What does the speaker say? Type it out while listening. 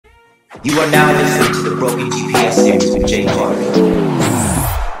You are now listening to the Broken GPS series with Jay Harvey.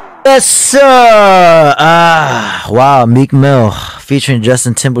 Yes, sir. 와우, Meek Mill featuring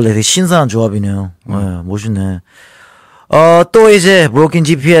Justin Timberlake. 신선한 조합이네요. 네, 멋있네. 또 이제 Broken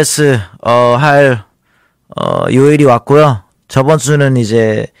GPS 할 요일이 왔고요. 저번 주는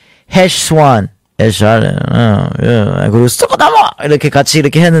이제 Hash Swan, 그리고 쏘고다마 이렇게 같이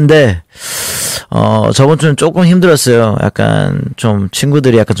이렇게 했는데 저번 주는 조금 힘들었어요. 약간 좀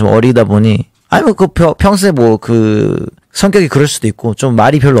친구들이 약간 좀 어리다 보니 아니 뭐 그 평소에 뭐 그 성격이 그럴 수도 있고 좀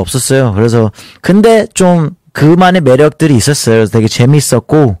말이 별로 없었어요. 그래서 근데 좀 그만의 매력들이 있었어요. 그래서 되게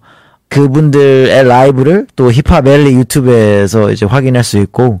재밌었고 그분들의 라이브를 또 힙합 앨리 유튜브에서 이제 확인할 수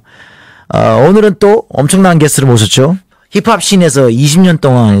있고 오늘은 또 엄청난 게스트를 모셨죠. 힙합 씬에서 20년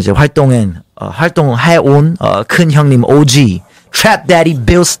동안 이제 활동해온 큰 형님 OG Trap Daddy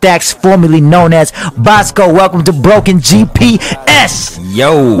Bill Stax, formerly known as Vasco. Welcome to Broken GPS.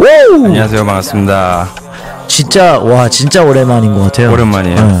 Yo. Woo! 안녕하세요, 반갑습니다. 진짜 오랜만인 것 같아요.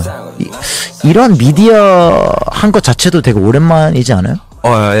 오랜만이에요. 이런 미디어 한 것 자체도 되게 오랜만이지 않아요?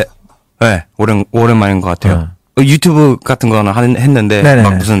 네, 오랜만인 것 같아요. 유튜브 같은 거는 했는데 네네.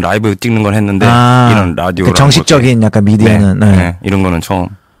 막 무슨 라이브 찍는 건 했는데 이런 라디오 그 정식적인 약간 미디어는 네, 이런 거는 처음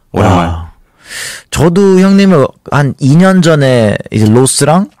오랜만. 저도 형님을 한 2년 전에 이제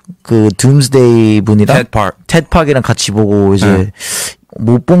로스랑 그 둠스데이 분이랑 테드팍이랑 같이 보고 이제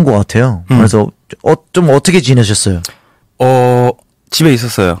못 본 것 같아요. 그래서 좀 어떻게 지내셨어요? 집에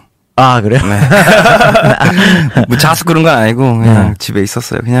있었어요. 아, 그래요? 네. 뭐 자수 그런 건 아니고 그냥 집에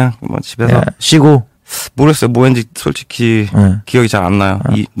있었어요. 그냥 뭐 집에서 쉬고. 모르겠어요. 뭐 했는지 솔직히 기억이 잘 안 나요.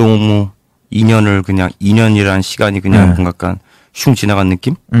 너무 2년이라는 시간이 그냥 뭔가 약간 슝 지나간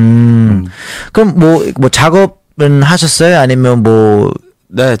느낌? 그럼 뭐 작업은 하셨어요? 아니면 뭐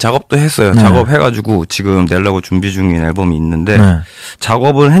네, 작업도 했어요. 작업해가지고 지금 내려고 준비 중인 앨범이 있는데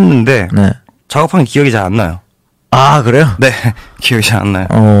작업은 했는데 작업한 기억이 잘 안 나요. 아, 그래요? 네, 기억이 잘 안 나요.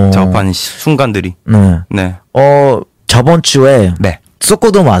 작업한 순간들이. 네. 저번 주에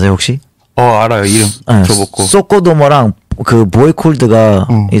소코도모 아세요 혹시? 알아요. 이름 들어봤고. 소코도모랑 그 보이콜드가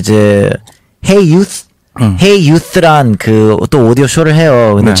이제 Hey Youth, Hey Youth란 그 또 오디오 쇼를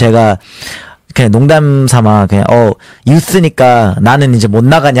해요. 근데 제가 그냥 농담 삼아 그냥 유스니까 나는 이제 못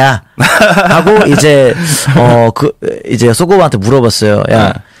나가냐 하고 이제 이제 소코도모한테 물어봤어요.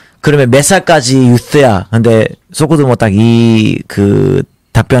 야, 그러면 몇 살까지 유스야? 근데 소코도모 딱 이 그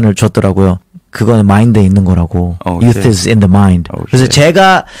답변을 줬더라고요. 그거는 마인드에 있는 거라고. Youth is in the mind. 그래서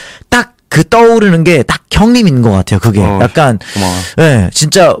제가 딱 그 떠오르는 게 딱 형님인 것 같아요. 그게 약간 네,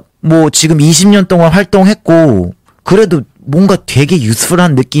 진짜 뭐 지금 20년 동안 활동했고 그래도 뭔가 되게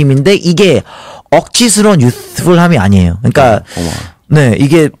유스풀한 느낌인데 이게 억지스러운 유스풀함이 아니에요. 그러니까 네,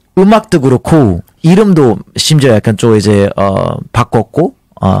 이게 음악도 그렇고 이름도 심지어 약간 좀 이제 바꿨고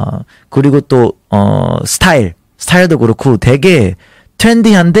그리고 또 스타일도 그렇고 되게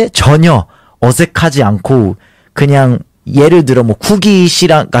트렌디한데 전혀 어색하지 않고 그냥 예를 들어 뭐 쿠기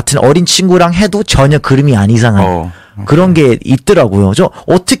씨랑 같은 어린 친구랑 해도 전혀 그림이 안 이상한 그런 게 있더라고요. 저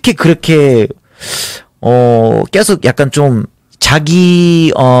어떻게 그렇게 계속 약간 좀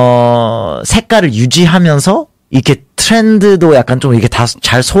자기 색깔을 유지하면서 이렇게 트렌드도 약간 좀 이게 다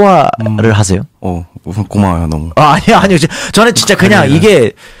잘 소화를 하세요? 우선 고마워요 너무. 아니요. 저는 진짜 그냥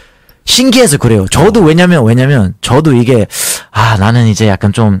이게 신기해서 그래요. 저도 왜냐면 저도 이게 나는 이제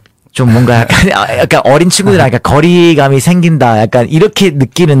약간 좀 뭔가 약간 어린 친구들이랑 약간 거리감이 생긴다. 약간 이렇게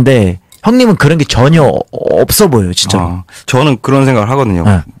느끼는데 형님은 그런 게 전혀 없어 보여요, 진짜. 저는 그런 생각을 하거든요.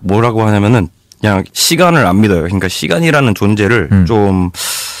 뭐라고 하냐면은 그냥 시간을 안 믿어요. 그러니까 시간이라는 존재를 좀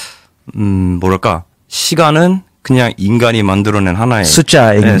뭐랄까 시간은 그냥 인간이 만들어낸 하나의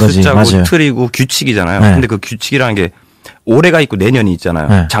숫자인 거지. 숫자고 맞아요. 틀이고 규칙이잖아요. 근데 그 규칙이라는 게 올해가 있고 내년이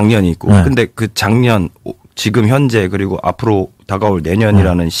있잖아요. 작년이 있고. 근데 그 작년 지금 현재 그리고 앞으로 다가올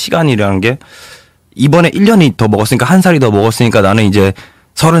내년이라는 시간이라는 게 이번에 1년이 더 먹었으니까 한 살이 더 먹었으니까 나는 이제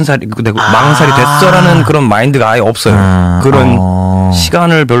 30살이 되고 40살이 됐어라는 그런 마인드가 아예 없어요. 그런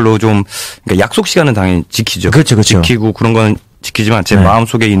시간을 별로 좀 그러니까 약속 시간은 당연히 지키죠. 그렇죠. 지키고 그런 건 지키지만 제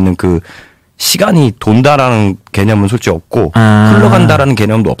마음속에 있는 그 시간이 돈다라는 개념은 솔직히 없고 흘러간다라는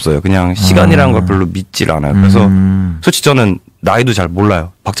개념도 없어요. 그냥 시간이라는 걸 별로 믿질 않아요. 그래서 솔직히 저는 나이도 잘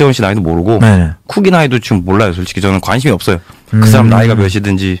몰라요. 박재원 씨 나이도 모르고 쿠기 나이도 지금 몰라요. 솔직히 저는 관심이 없어요. 그 사람 나이가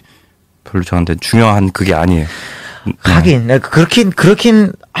몇이든지 별로 저한테 중요한 그게 아니에요. 하긴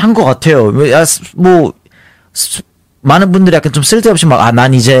그렇긴 한 것 같아요. 뭐 많은 분들이 약간 좀 쓸데없이 막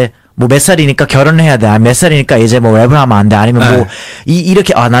난 이제 뭐 몇 살이니까 결혼해야 돼. 몇 살이니까 이제 뭐 랩을 하면 안 돼. 아니면 뭐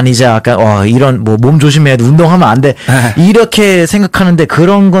이렇게 난 이제 약간 이런 뭐 몸 조심해야 돼. 운동하면 안 돼. 이렇게 생각하는데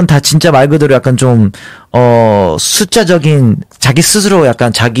그런 건 다 진짜 말 그대로 약간 좀 숫자적인 자기 스스로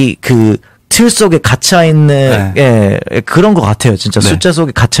약간 자기 그 틀 속에 갇혀 있는 그런 것 같아요. 진짜 숫자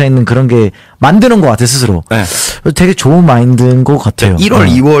속에 갇혀 있는 그런 게 만드는 것 같아요 스스로. 되게 좋은 마인드인 것 같아요. 1월,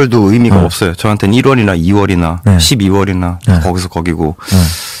 2월도 의미가 없어요. 저한테는 1월이나 2월이나 12월이나 거기서 거기고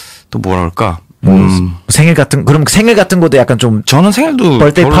또 뭐랄까. 생일 같은 그럼 생일 같은 것도 약간 좀 저는 생일도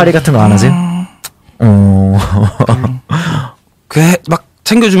벌떼 파리 같은 거 안 하세요? 막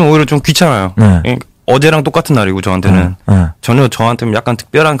챙겨주면 오히려 좀 귀찮아요. 어제랑 똑같은 날이고 저한테는 전혀 저한테는 약간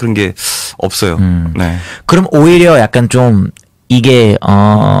특별한 그런 게 없어요. 네. 그럼 오히려 약간 좀 이게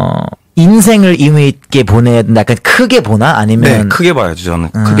인생을 의미 있게 보내 약간 크게 보나 아니면 네, 크게 봐야죠. 저는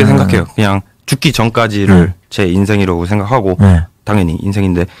크게 생각해요. 그냥 죽기 전까지를 제 인생이라고 생각하고 당연히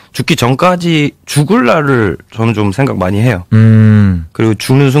인생인데 죽기 전까지 죽을 날을 저는 좀 생각 많이 해요. 그리고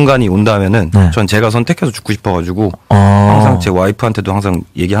죽는 순간이 온다면은 전 제가 선택해서 죽고 싶어가지고 항상 제 와이프한테도 항상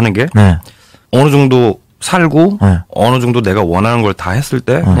얘기하는 게 어느 정도 살고 어느 정도 내가 원하는 걸 다 했을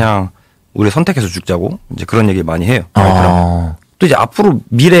때 그냥 우리 선택해서 죽자고 이제 그런 얘기 많이 해요. 또 이제 앞으로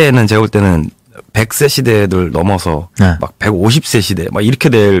미래에는 제가 볼 때는 100세 시대들 넘어서 막 150세 시대 막 이렇게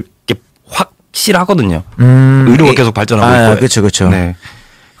될 게 확실하거든요. 의료가 계속 발전하고 있고. 그렇죠, 그렇죠. 네.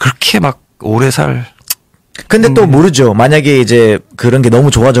 그렇게 막 오래 살. 근데 또 모르죠. 만약에 이제 그런 게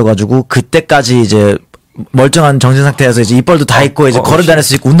너무 좋아져가지고 그때까지 이제 멀쩡한 정신 상태에서 이제 이빨도 다 있고 이제 걸어 다닐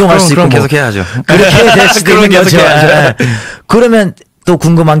수 있고 운동할 수 있고 그럼 계속 해야죠. 그렇게 될 수도 있는 거죠. 그러면 또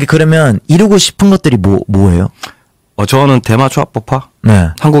궁금한 게 그러면 이루고 싶은 것들이 뭐예요? 저는 대마초 합법화.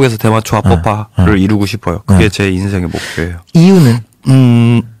 한국에서 대마초 합법화를 이루고 싶어요. 그게 제 인생의 목표예요.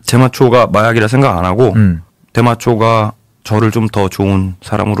 이유는? 대마초가 마약이라 생각 안 하고 대마초가 저를 좀 더 좋은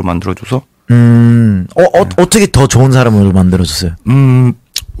사람으로 만들어줘서. 어떻게 더 좋은 사람으로 만들어줬어요?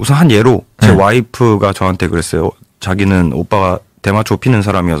 우선 한 예로 제 와이프가 저한테 그랬어요. 자기는 오빠가 대마초 피는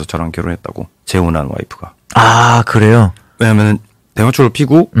사람이어서 저랑 결혼했다고. 재혼한 와이프가. 아 그래요? 왜냐면 대마초를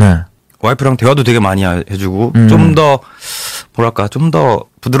피고 와이프랑 대화도 되게 많이 해주고 좀 더 뭐랄까 좀 더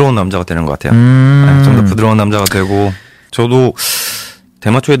부드러운 남자가 되는 것 같아요. 좀 더 부드러운 남자가 되고 저도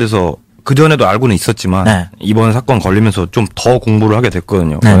대마초에 대해서 그 전에도 알고는 있었지만 이번 사건 걸리면서 좀 더 공부를 하게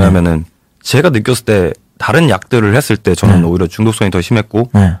됐거든요. 왜냐면은 제가 느꼈을 때 다른 약들을 했을 때 저는 오히려 중독성이 더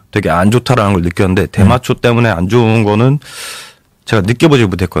심했고 되게 안 좋다라는 걸 느꼈는데 대마초 때문에 안 좋은 거는 제가 느껴보지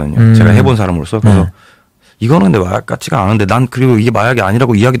못했거든요. 제가 해본 사람으로서. 그래서 이거는 내 마약 같지가 않은데 난 그리고 이게 마약이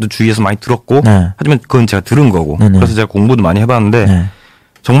아니라고 이야기도 주위에서 많이 들었고 하지만 그건 제가 들은 거고 그래서 제가 공부도 많이 해봤는데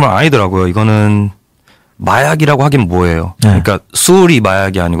정말 아니더라고요. 이거는 마약이라고 하긴 뭐예요. 그러니까 술이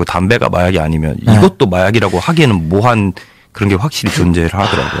마약이 아니고 담배가 마약이 아니면 이것도 마약이라고 하기에는 뭐한 그런 게 확실히 존재를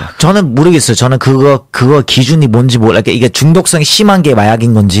하더라고요. 저는 모르겠어요. 저는 그거 기준이 뭔지 몰라. 이게 중독성이 심한 게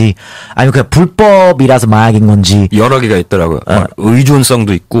마약인 건지, 아니면 그냥 불법이라서 마약인 건지. 여러 개가 있더라고요.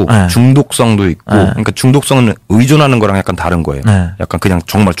 의존성도 있고, 중독성도 있고, 그러니까 중독성은 의존하는 거랑 약간 다른 거예요. 약간 그냥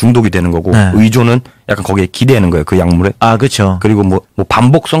정말 중독이 되는 거고, 의존은 약간 거기에 기대는 거예요. 그 약물에. 아, 그렇죠. 그리고 뭐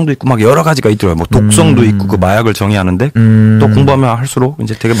반복성도 있고, 막 여러 가지가 있더라고요. 뭐 독성도 있고, 그 마약을 정의하는데, 또 공부하면 할수록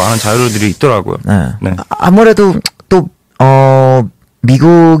이제 되게 많은 자료들이 있더라고요. 네. 아무래도 또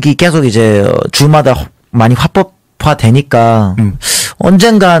미국이 계속 이제 주마다 많이 합법화 되니까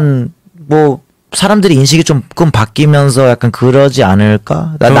언젠간 뭐 사람들이 인식이 조금 바뀌면서 약간 그러지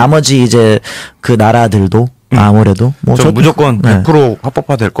않을까? 나머지 이제 그 나라들도 아무래도 뭐 저 무조건 100%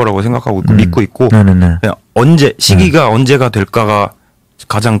 합법화 될 거라고 생각하고 있고 믿고 있고 그냥 시기가 언제가 될까가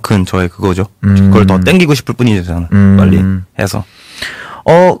가장 큰 저의 그거죠. 그걸 더 땡기고 싶을 뿐이죠, 저는. 빨리 해서.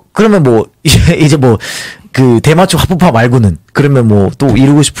 그러면 뭐 이제 뭐 그 대마초 합법화 말고는 그러면 뭐 또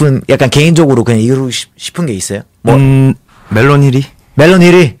이루고 싶은 약간 개인적으로 그냥 이루고 싶은 게 있어요? 뭐 멜론 1위? 멜론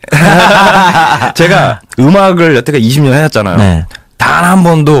 1위? 제가 음악을 여태까지 20년 해왔잖아요. 단 한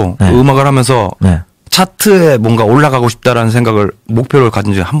번도 음악을 하면서 차트에 뭔가 올라가고 싶다라는 생각을 목표를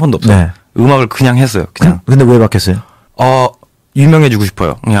가진 적이 한 번도 없어요. 음악을 그냥 했어요. 그냥. 근데 왜 바뀌었어요? 유명해지고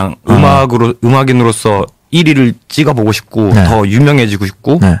싶어요. 그냥 음악인으로서 1위를 찍어보고 싶고 더 유명해지고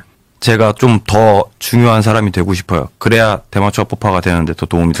싶고 제가 좀 더 중요한 사람이 되고 싶어요. 그래야 대마초 합법화가 되는데 더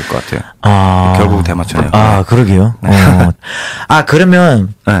도움이 될 것 같아요. 결국 대마초네요. 그러게요.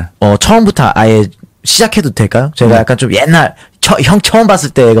 그러면 처음부터 아예 시작해도 될까요? 제가 약간 좀 옛날 형 처음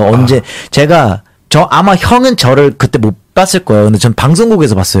봤을 때가 언제 아마 형은 저를 그때 못 봤을 거예요. 근데 전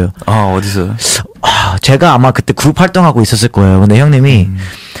방송국에서 봤어요. 어디서? 제가 아마 그때 그룹 활동하고 있었을 거예요. 근데 형님이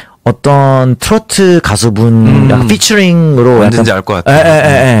어떤 트로트 가수분 약간 피처링으로 언제인지 알 것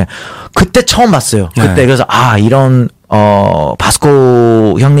같아요. 그때 처음 봤어요. 그때 그래서 이런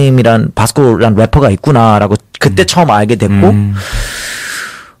바스코 형님이란 바스코란 래퍼가 있구나라고 그때 처음 알게 됐고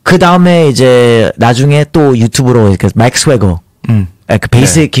그 다음에 이제 나중에 또 유튜브로 이렇게 마이크 스웨거 그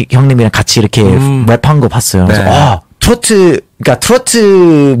베이스 형님이랑 같이 이렇게 랩한 거 봤어요. 그래서 그러니까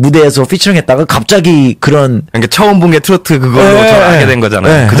트로트 무대에서 피처링했다가 갑자기 그러니까 처음 본 게 트로트 그걸로 저를 알게 된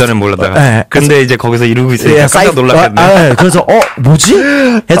거잖아요. 그 전엔 몰랐다가. 근데 이제 거기서 이러고 있으니까 깜짝 놀랐겠네. 그래서 뭐지?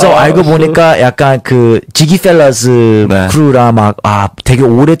 해서 알고 보니까 약간 그 지기펠라스 크루라 막 되게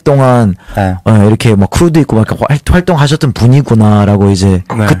오랫동안 이렇게 막 크루도 있고 막 활동하셨던 분이구나라고 이제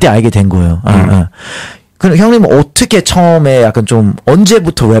그때 알게 된 거예요. 그럼 형님은 어떻게 처음에 약간 좀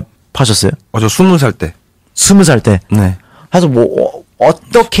언제부터 랩 하셨어요? 저 20살 때. 20살 때? 네. 그래서 뭐,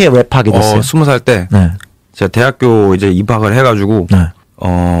 어떻게 랩하게 됐어요? 20살 때. 네. 제가 대학교 이제 입학을 해가지고,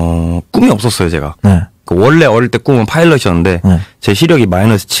 꿈이 없었어요, 제가. 네. 원래 어릴 때 꿈은 파일럿이었는데, 제 시력이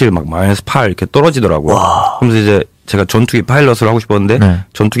 -7, 막 -8 이렇게 떨어지더라고요. 그러면서 이제 제가 전투기 파일럿을 하고 싶었는데,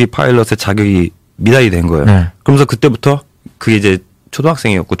 전투기 파일럿의 자격이 미달이 된 거예요. 그러면서 그때부터, 그게 이제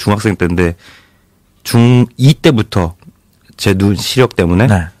초등학생이었고 중학생 때인데, 중2 때부터 제 눈 시력 때문에,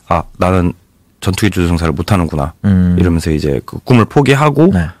 나는 전투기 조종사를 못하는구나 이러면서 이제 그 꿈을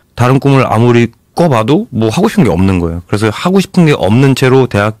포기하고 다른 꿈을 아무리 꿔봐도 뭐 하고 싶은 게 없는 거예요. 그래서 하고 싶은 게 없는 채로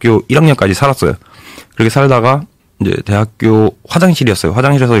대학교 1학년까지 살았어요. 그렇게 살다가 이제 대학교 화장실이었어요.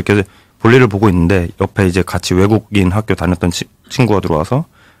 화장실에서 이렇게 볼일을 보고 있는데 옆에 이제 같이 외국인 학교 다녔던 친구가 들어와서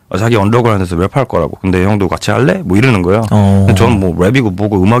자기 언더그라운드에서 랩할 거라고. 근데 형도 같이 할래? 뭐 이러는 거예요. 근데 저는 뭐 랩이고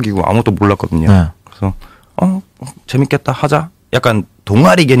뭐고 음악이고 아무것도 몰랐거든요. 그래서 재밌겠다 하자. 약간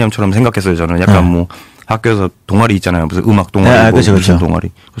동아리 개념처럼 생각했어요. 저는 약간 뭐 학교에서 동아리 있잖아요. 무슨 음악 동아리, 무슨 동아리.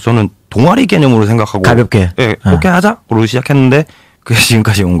 그래서 저는 동아리 개념으로 생각하고 가볍게. 오케이 하자. 그러고 시작했는데 그게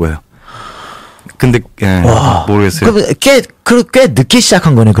지금까지 온 거예요. 근데 모르겠어요. 그럼 꽤 늦게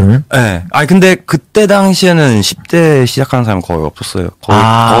시작한 거네 그러면? 네. 근데 그때 당시에는 10대 시작하는 사람 거의 없었어요.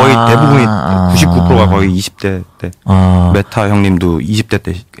 거의 대부분이 99%가 거의 20대 때. 메타 형님도 20대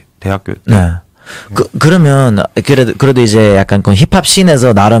때 대학교 때. 네. 그러면 그래도 이제 약간 그 힙합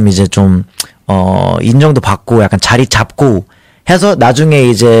씬에서 나름 이제 좀 인정도 받고 약간 자리 잡고 해서 나중에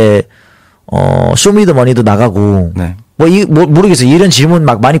이제 쇼미더머니도 나가고 모르겠어요. 이런 질문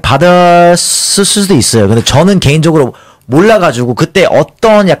막 많이 받았을 수도 있어요. 근데 저는 개인적으로 몰라가지고 그때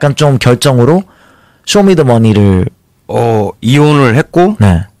어떤 약간 좀 결정으로 쇼미더머니를 이혼을 했고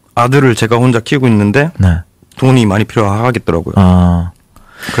아들을 제가 혼자 키우고 있는데 돈이 많이 필요하겠더라고요.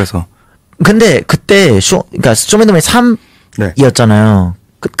 그래서 근데 그때 그러니까 쇼미더머니 3이었잖아요.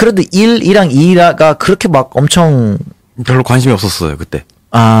 그래도 1이랑 2가 그렇게 막 엄청 별로 관심이 없었어요 그때.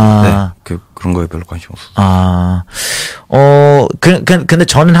 그런 거에 별로 관심 없었어요. 근데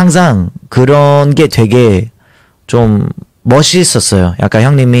저는 항상 그런 게 되게 좀 멋있었어요. 약간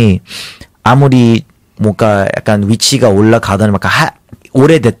형님이 아무리 뭔가 약간 위치가 올라가던 막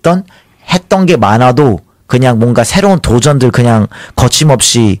오래됐던 했던 게 많아도 그냥 뭔가 새로운 도전들 그냥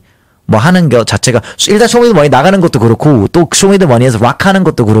거침없이 뭐 하는 것 자체가 일단 쇼미더머니 나가는 것도 그렇고 또 쇼미더머니에서 락 하는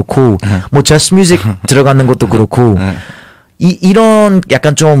것도 그렇고 뭐 저스트 뮤직 들어가는 것도 그렇고 이런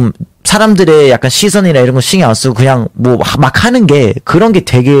약간 좀 사람들의 약간 시선이나 이런 거 신경 안 쓰고 그냥 뭐 막 하는 게 그런 게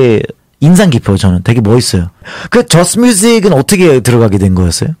되게 인상 깊어요. 저는 되게 멋있어요. 그 저스트 뮤직은 어떻게 들어가게 된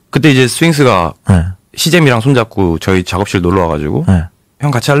거였어요? 그때 이제 스윙스가 시잼이랑 손잡고 저희 작업실 놀러 와가지고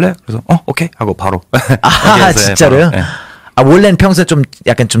형 같이 할래? 그래서 오케이 하고 바로 진짜로요? 바로. 원래는 평소에 좀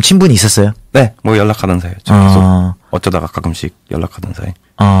약간 좀 친분이 있었어요? 네, 뭐 연락하던 사이였죠. 계속 어쩌다가 가끔씩 연락하던 사이.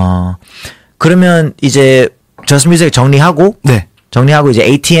 그러면 이제 저스트 뮤직 정리하고 이제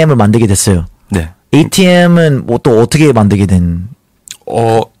ATM을 만들게 됐어요. 네. ATM은 뭐 또 어떻게 만들게 된?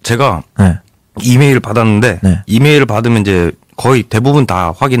 제가 이메일을 받았는데 이메일을 받으면 이제 거의 대부분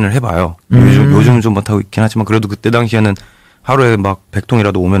다 확인을 해봐요. 요즘은 좀 못하고 있긴 하지만 그래도 그때 당시에는 하루에 막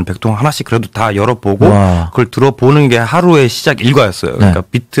 100통이라도 오면 100통 하나씩 그래도 다 열어보고 그걸 들어보는 게 하루의 시작 일과였어요. 그러니까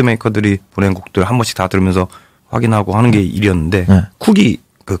비트메이커들이 보낸 곡들 한 번씩 다 들으면서 확인하고 하는 게 일이었는데 쿠기에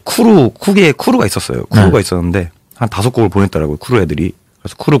쿠루가 있었어요. 쿠루가 있었는데 한 5곡을 보냈더라고요. 쿠루 애들이.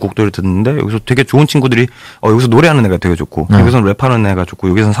 그래서 쿠루 곡들을 듣는데 여기서 되게 좋은 친구들이 여기서 노래하는 애가 되게 좋고 여기서는 랩하는 애가 좋고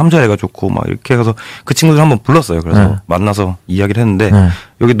여기서는 3절 애가 좋고 막 이렇게 해서 그 친구들 한번 불렀어요. 그래서 만나서 이야기를 했는데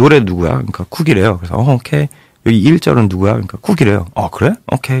여기 노래 누구야? 그러니까 쿠기래요. 그래서 오케이. 여기 1절은 누구야? 그러니까 쿡이래요. 그래?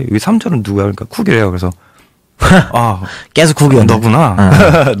 오케이. 여기 3절은 누구야? 그러니까 쿡이래요. 그래서 계속 쿡이었네.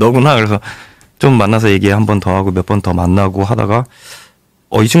 너구나. 너구나. 그래서 좀 만나서 얘기 한 번 더 하고 몇 번 더 만나고 하다가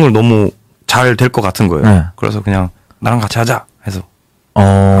이 친구를 너무 잘 될 것 같은 거예요. 그래서 그냥 나랑 같이 하자 해서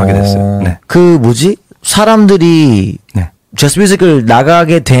하게 됐어요. 네. 그 뭐지? 사람들이 저스트 뮤직을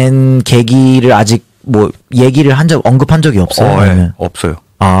나가게 된 계기를 아직 뭐 얘기를 언급한 적이 없어요? 네. 없어요.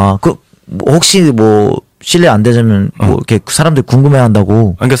 혹시 뭐 실례 안 되자면 뭐 이렇게 사람들이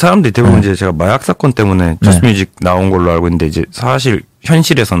궁금해한다고. 그러니까 사람들이 대부분 이제 제가 마약 사건 때문에 저스트뮤직 나온 걸로 알고 있는데 이제 사실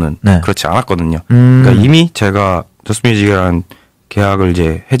현실에서는 그렇지 않았거든요. 그러니까 이미 제가 저스트뮤직이라는 계약을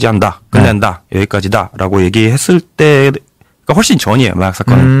이제 해지한다, 끝낸다, 여기까지다라고 얘기했을 때가 훨씬 전이에요. 마약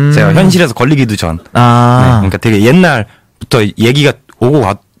사건은 제가 현실에서 걸리기도 전. 네, 그러니까 되게 옛날부터 얘기가 오고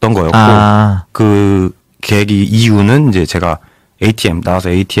갔던 거였고 그 계획이 이유는 이제 제가 ATM 나와서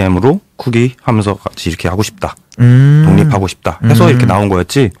ATM으로 쿠기 하면서 같이 이렇게 하고 싶다, 독립하고 싶다 해서 이렇게 나온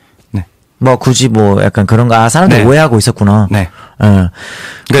거였지. 네. 뭐 굳이 뭐 약간 그런 거 사람들이 오해하고 있었구나. 네. 그러니까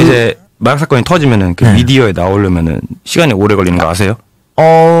이제 마약 사건이 터지면은 그 미디어에 나오려면은 시간이 오래 걸리는 거 아세요?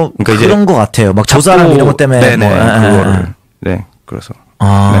 그러니까 이제 그런 거 같아요. 막 조사랑 이런 것 때문에. 네네. 그거를. 네. 그래서.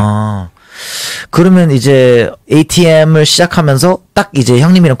 그러면 이제 ATM을 시작하면서 딱 이제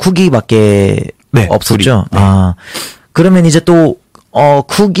형님이랑 쿠기밖에 없었죠. 네. 그러면 이제 또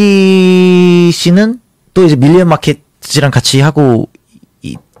쿠기 씨는 또 이제 밀리언 마켓이랑 같이 하고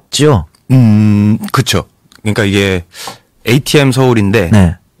있죠. 그렇죠. 그러니까 이게 ATM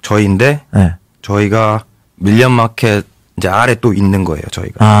서울인데 저희인데 저희가 밀리언 마켓 이제 아래 또 있는 거예요,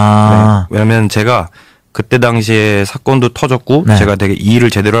 저희가. 네. 왜냐면 제가 그때 당시에 사건도 터졌고 제가 되게 일을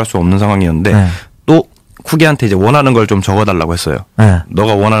제대로 할 수 없는 상황이었는데 또 쿠기한테 이제 원하는 걸 좀 적어달라고 했어요.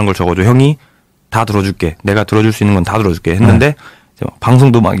 너가 원하는 걸 적어줘. 형이 다 들어줄게. 내가 들어줄 수 있는 건 다 들어줄게. 했는데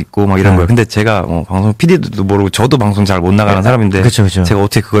방송도 막 있고 막 이런 거예요. 근데 제가 방송 PD도 모르고 저도 방송 잘 못 나가는 사람인데 그쵸. 제가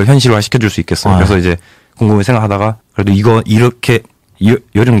어떻게 그걸 현실화 시켜줄 수 있겠어요. 그래서 이제 곰곰이 생각하다가 그래도 이거 이렇게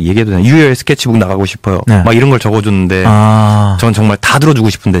이런 얘기해도 되나? 유열 스케치북 나가고 싶어요. 막 이런 걸 적어줬는데 전 정말 다 들어주고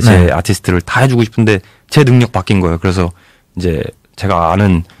싶은데 제 아티스트를 다 해주고 싶은데 제 능력 바뀐 거예요. 그래서 이제 제가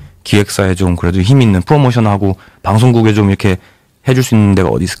아는 기획사에 좀 그래도 힘 있는 프로모션하고 방송국에 좀 이렇게 해줄 수 있는 데가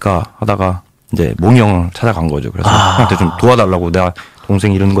어디 있을까 하다가 이제 몽이 형을 찾아간 거죠. 그래서 형한테 좀 도와달라고, 내가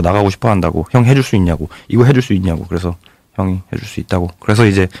동생 이런 거 나가고 싶어 한다고, 형 해줄 수 있냐고, 이거 해줄 수 있냐고. 그래서 형이 해줄 수 있다고. 그래서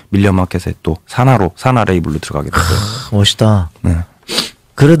이제 밀리언 마켓에 또 산하 레이블로 들어가게 됐어요. 멋있다. 네.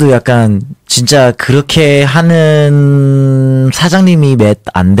 그래도 약간 진짜 그렇게 하는 사장님이 몇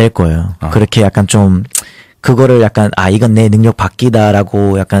안 될 거예요. 그렇게 약간 좀 그거를 약간 이건 내 능력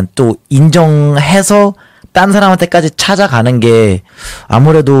밖이다라고 약간 또 인정해서 딴 사람한테까지 찾아가는 게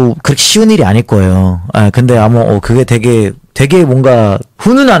아무래도 그렇게 쉬운 일이 아닐 거예요. 근데 그게 되게 뭔가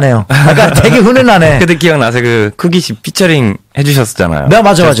훈훈하네요. 약간 되게 훈훈하네. 그때 기억나세요? 그 쿠기씨 피처링 해주셨었잖아요. 네,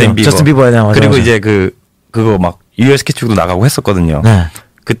 맞아. 저스틴 비버에 맞아. 그리고 이제 그거 막 유열 스케치북도 나가고 했었거든요. 네.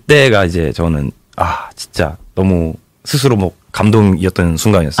 그때가 이제 저는 진짜 너무 스스로 뭐 감동이었던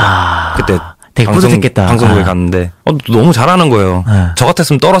순간이었어요. 그때 되게 뿌듯했겠다. 방송국에 갔는데 너무 잘하는 거예요. 저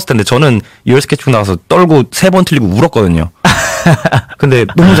같았으면 떨었을 텐데 저는 유열 스케치북 나와서 떨고 3번 틀리고 울었거든요. 근데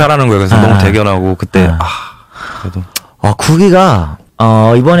너무 잘하는 거예요. 그래서 너무 대견하고 그때 그래도 쿠기가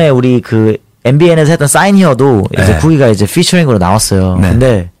이번에 우리 그 MBN에서 했던 사인 히어도 이제 쿠기가 이제 피처링으로 나왔어요.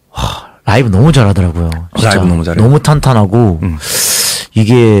 근데 라이브 너무 잘하더라고요. 진짜. 라이브 너무 잘해요. 너무 탄탄하고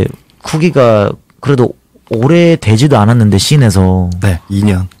이게 쿠기가 그래도 오래 되지도 않았는데 씬에서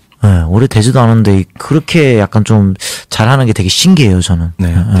 2년. 네, 오래 되지도 않았는데 그렇게 약간 좀 잘하는 게 되게 신기해요, 저는.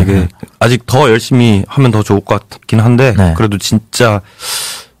 네, 되게 아직 더 열심히 하면 더 좋을 것 같긴 한데 그래도 진짜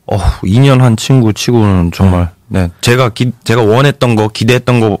 2년 한 친구 치고는 정말 제가 원했던 거,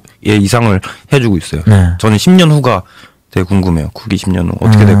 기대했던 거에 이상을 해주고 있어요. 저는 10년 후가 되게 궁금해요. 쿠기 10년 후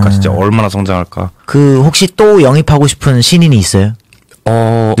어떻게 될까, 진짜 얼마나 성장할까. 그 혹시 또 영입하고 싶은 신인이 있어요?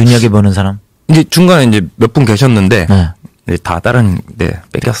 눈여겨보는 사람? 이제 중간에 이제 몇 분 계셨는데 다 다른 데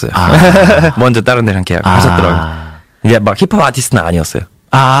뺏겼어요. 먼저 다른 데랑 계약하셨더라고요. 이제 막 힙합 아티스트는 아니었어요.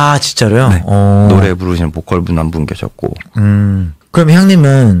 진짜로요? 네. 노래 부르시는 보컬분 한 분 계셨고. 그럼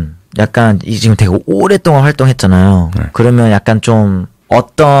형님은 약간 지금 되게 오랫동안 활동했잖아요. 그러면 약간 좀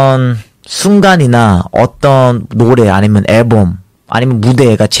어떤 순간이나 어떤 노래 아니면 앨범 아니면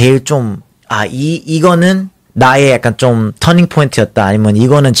무대가 제일 좀 이거는 나의 약간 좀 터닝 포인트였다, 아니면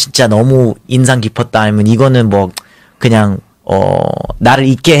이거는 진짜 너무 인상 깊었다, 아니면 이거는 뭐 그냥 나를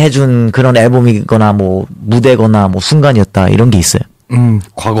잊게 해준 그런 앨범이거나 뭐 무대거나 뭐 순간이었다, 이런 게 있어요?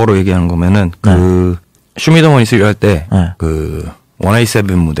 과거로 얘기하는 거면은 그 쇼미더머니 3 할 때 그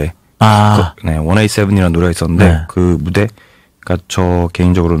 187 무대, 187이라는 노래가 있었는데 그 무대가 저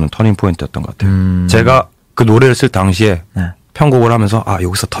개인적으로는 터닝 포인트였던 것 같아요. 제가 그 노래를 쓸 당시에 편곡을 하면서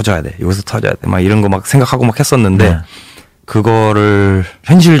여기서 터져야 돼, 여기서 터져야 돼, 막 이런 거 막 생각하고 막 했었는데 그거를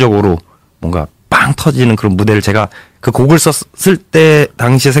현실적으로 뭔가 빵 터지는 그런 무대를, 제가 그 곡을 썼을 때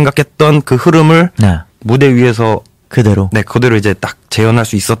당시에 생각했던 그 흐름을 무대 위에서 그대로 이제 딱 재현할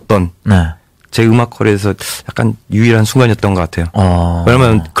수 있었던 제 음악 커리어에서 약간 유일한 순간이었던 것 같아요.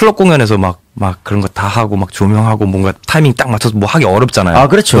 왜냐면 클럽 공연에서 막 막 그런 거 다 하고 막 조명하고 뭔가 타이밍 딱 맞춰서 뭐 하기 어렵잖아요. 아,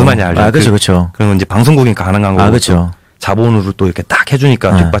 그렇죠. 그만이 알죠. 아, 그렇죠. 그런 건 이제 방송국이니까 가능한 거고. 아, 그렇죠. 자본으로 또 이렇게 딱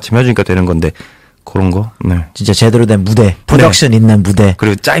해주니까 뒷받침해주니까 되는 건데 그런 거. 네. 진짜 제대로 된 무대, 프로덕션 있는 무대.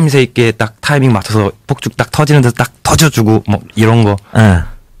 그리고 짜임새 있게 딱 타이밍 맞춰서 폭죽 딱 터지는 데서 딱 터져주고 뭐 이런 거.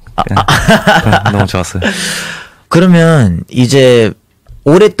 너무 좋았어요. 그러면 이제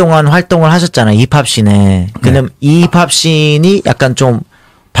오랫동안 활동을 하셨잖아요. 힙합씬에. 근데 이 힙합씬이 약간 좀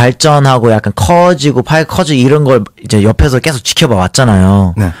발전하고 약간 커지고 파이 커지고 이런 걸 이제 옆에서 계속 지켜봐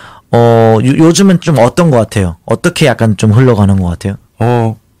왔잖아요. 네. 요즘은 좀 어떤 것 같아요? 어떻게 약간 좀 흘러가는 것 같아요?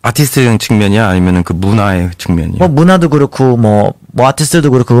 아티스트 측면이야 아니면은 그 문화의 측면이야? 뭐 문화도 그렇고 뭐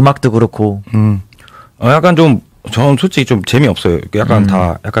아티스트도 그렇고 음악도 그렇고. 약간 좀 저는 솔직히 좀 재미없어요. 약간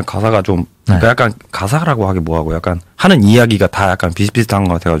다 약간 가사가 좀 그러니까 약간 가사라고 하기 뭐하고 약간 하는 이야기가 다 약간 비슷비슷한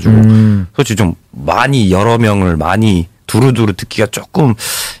것 같아가지고 솔직히 좀 많이 여러 명을 많이 두루두루 듣기가 조금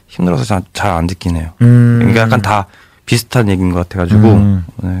힘들어서 잘 안 듣긴 해요. 그러니까 약간 다 비슷한 얘기인 것 같아가지고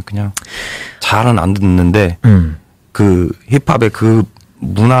네, 그냥 잘은 안 듣는데 그 힙합의 그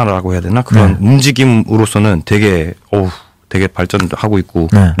문화라고 해야 되나 그런 움직임으로서는 되게 되게 발전하고 있고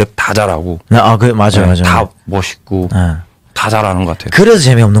랩 다 잘하고 맞아요. 다 멋있고 다 잘하는 것 같아요. 그래서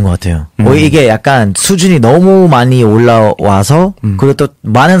재미없는 것 같아요. 이게 약간 수준이 너무 많이 올라와서 그리고 또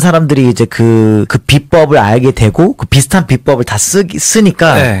많은 사람들이 이제 그 비법을 알게 되고 그 비슷한 비법을 다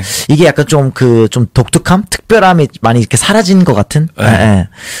쓰니까 이게 약간 좀 좀 독특함, 특별함이 많이 이렇게 사라지는 것 같은.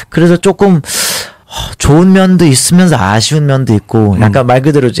 그래서 조금 좋은 면도 있으면서 아쉬운 면도 있고 약간 말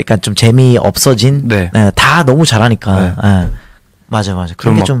그대로 약간 좀 재미 없어진. 다 너무 잘하니까. 맞아.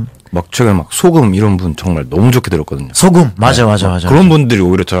 그런 게 좀. 막 최근에 막 소금 이런 분 정말 너무 좋게 들었거든요. 소금 맞아. 그런 분들이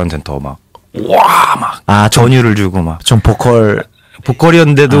오히려 저한테는 더 막 전율을 주고 막 좀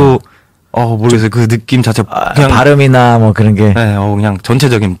보컬이었는데도 모르겠어요. 그 느낌 자체 그냥 발음이나 뭐 그런 게 그냥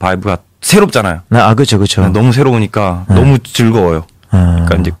전체적인 바이브가 새롭잖아요. 그렇죠. 너무 새로우니까 너무 즐거워요.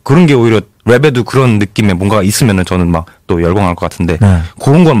 그러니까 이제 그런 게 오히려 랩에도 그런 느낌의 뭔가가 있으면은 저는 막 또 열광할 것 같은데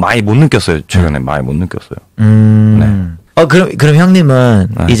그런 건 많이 못 느꼈어요. 최근에 많이 못 느꼈어요. 그럼 형님은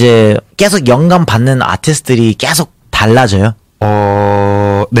이제 계속 영감 받는 아티스트들이 계속 달라져요?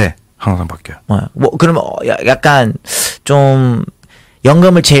 네. 항상 바뀌어요. 그러면 약간 좀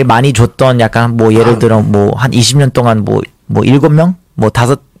영감을 제일 많이 줬던 약간 뭐 예를 들어 뭐 한 20년 동안 뭐 7명? 뭐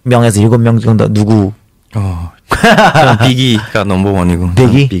 5명에서 7명 정도 누구? 비기가 넘버원이고.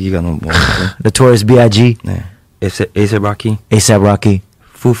 비기가 넘버원이고. Notorious B.I.G. 네. A$AP Rocky. A$AP Rocky.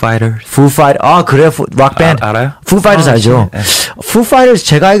 Foo Fighters. 그래, 락 밴드. 알아요? Foo Fighters 알죠? Foo Fighters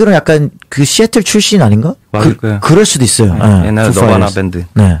제가 알기로는 약간 그 시애틀 출신 아닌가? 맞을 거예요. 그럴 수도 있어요. 옛날에 너바나 밴드.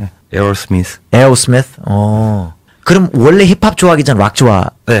 에어로스미스. 그럼 원래 힙합 좋아하기 전 락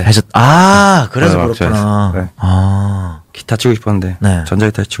좋아하셨? 그래서 그렇구나. 네. 기타 치고 싶었는데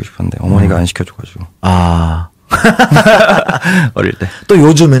전자기타 치고 싶었는데 어머니가 안 시켜줘가지고. 어릴 때. 또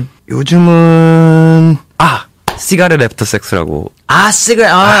요즘은 시가렛 애프터 섹스라고.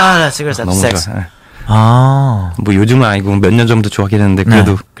 시가렛 애프터 섹스. 뭐 요즘은 아니고 몇 년 전부터 좋아하긴 했는데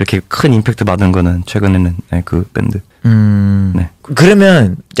그래도 그렇게 큰 임팩트 받은 거는 최근에는 그 밴드.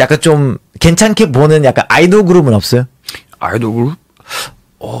 그러면 약간 좀 괜찮게 보는 약간 아이돌 그룹은 없어요? 아이돌 그룹?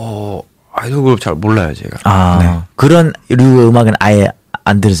 아이돌 그룹 잘 몰라요 제가. 그런 류의 음악은 아예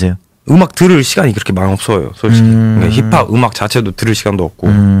안 들으세요? 음악 들을 시간이 그렇게 많이 없어요 솔직히. 그러니까 힙합 음악 자체도 들을 시간도 없고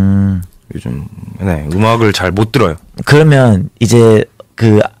요즘 음악을 잘 못 들어요. 그러면 이제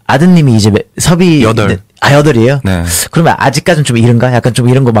그 아드님이 이제 섭이 8. 8이에요? 네. 그러면 아직까지는 좀 이른가? 약간 좀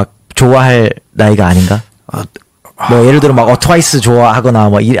이런 거 막 좋아할 나이가 아닌가? 뭐 예를 들어 막 트와이스 좋아하거나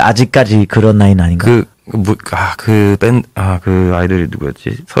뭐 아직까지 그런 나이는 아닌가? 그 아이들이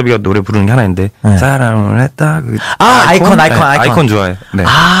누구였지? 섭이가 노래 부르는 게 하나 있는데 사랑을 했다. 아이콘 좋아해. 네.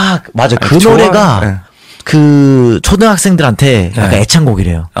 맞아. 그 노래가 그 초등학생들한테 약간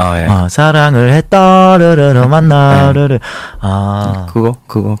애창곡이래요. 사랑을 했다르르르 만나르르. 그거.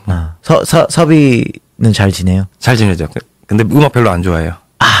 섭이는 잘 지내요? 잘 지내죠. 근데 음악 별로 안 좋아해요.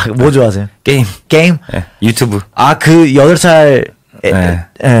 뭐 좋아하세요? 게임. 네, 유튜브. 그 8살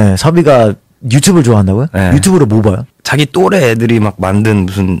섭이가 유튜브를 좋아한다고요? 유튜브로 뭐 봐요? 자기 또래 애들이 막 만든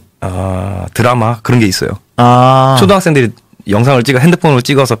무슨 드라마 그런 게 있어요. 초등학생들이 영상을 핸드폰으로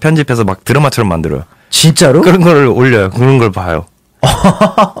찍어서 편집해서 막 드라마처럼 만들어요. 진짜로? 그런 거를 올려요. 그런 걸 봐요.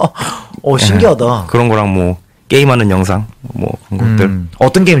 신기하다. 그런 거랑 뭐 게임하는 영상 뭐 그런 것들.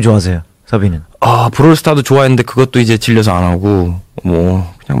 어떤 게임 좋아하세요? 섭이는? 브롤스타도 좋아했는데 그것도 이제 질려서 안 하고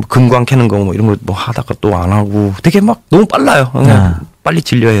뭐 그냥 뭐 금광 캐는 거 뭐 이런 거 뭐 하다가 또 안 하고 되게 막 너무 빨라요. 그냥 빨리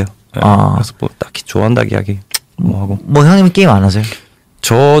질려해요. 그래서 뭐 딱히 좋아한다기 하기 뭐 하고. 뭐 형님은 게임 안 하세요?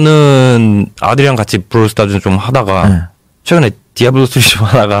 저는 아들이랑 같이 브롤스타 좀 하다가 최근에 디아블로 3 좀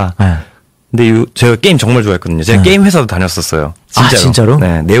하다가 근데 제가 게임 정말 좋아했거든요. 제가 게임 회사도 다녔었어요. 진짜로. 아, 진짜로?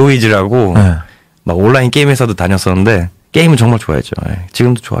 네, 네오이즈라고 막 온라인 게임 회사도 다녔었는데 게임은 정말 좋아했죠. 네,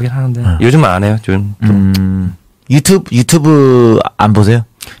 지금도 좋아하긴 하는데 요즘은 안 해요. 요즘 유튜브 안 보세요?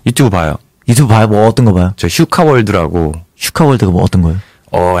 유튜브 봐요. 유튜브 봐요? 뭐 어떤 거 봐요? 저 슈카월드라고. 슈카월드가 뭐 어떤 거예요?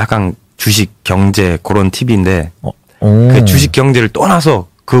 약간 주식 경제 그런 팁인데 오. 그 주식 경제를 떠나서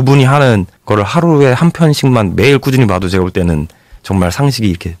그분이 하는 거를 하루에 한 편씩만 매일 꾸준히 봐도 제가 볼 때는 정말 상식이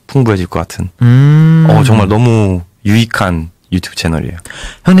이렇게 풍부해질 것 같은. 정말 너무 유익한 유튜브 채널이에요.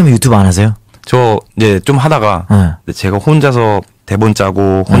 형님은 유튜브 안 하세요? 저 이제 좀 하다가 제가 혼자서 대본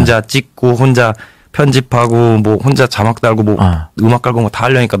짜고 혼자 찍고 혼자 편집하고 뭐 혼자 자막 달고 뭐 음악 깔고 뭐 다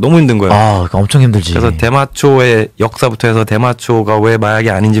하려니까 너무 힘든 거예요. 그러니까 엄청 힘들지. 그래서 대마초의 역사부터 해서 대마초가 왜 마약이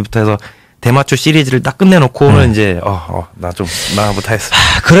아닌지부터 해서 대마초 시리즈를 딱 끝내놓고는 이제 나 못하겠어.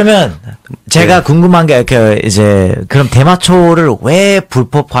 그러면 제가 궁금한 게 이제 그럼 대마초를 왜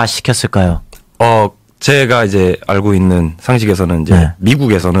불법화 시켰을까요? 제가 이제 알고 있는 상식에서는 이제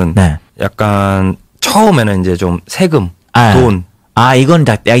미국에서는 약간 처음에는 이제 좀 세금, 돈. 이건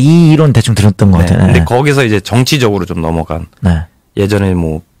이 이론 대충 들었던 것 같아요. 근데 거기서 이제 정치적으로 좀 넘어간. 예전에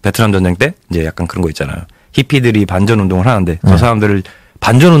뭐 베트남 전쟁 때 이제 약간 그런 거 있잖아요. 히피들이 반전 운동을 하는데 저 사람들을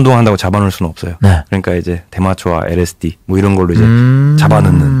반전 운동 한다고 잡아놓을 수는 없어요. 그러니까 이제 대마초와 LSD 뭐 이런 걸로 이제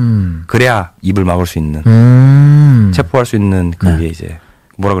잡아넣는. 그래야 입을 막을 수 있는. 체포할 수 있는 그게 이제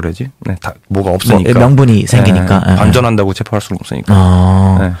뭐라 그러지? 뭐가 없으니까. 명분이 생기니까. 반전한다고 체포할 수는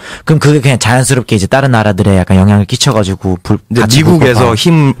없으니까. 그럼 그게 그냥 자연스럽게 이제 다른 나라들에 약간 영향을 끼쳐가지고 미국에서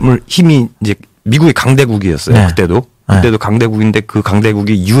힘이 이제 미국이 강대국이었어요. 그때도 강대국인데 그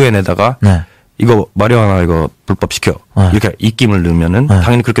강대국이 유엔에다가 이거 마리화나 이거 불법시켜 이렇게 입김을 넣으면은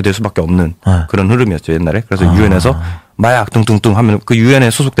당연히 그렇게 될 수밖에 없는 그런 흐름이었죠 옛날에. 그래서 유엔에서 마약 뚱뚱뚱 하면 그 유엔에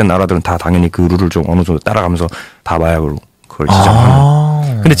소속된 나라들은 다 당연히 그 룰을 좀 어느 정도 따라가면서 다 마약으로 그걸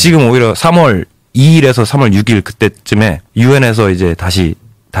지정하는. 근데 지금 오히려 3월 2일에서 3월 6일 그때쯤에 유엔에서 이제 다시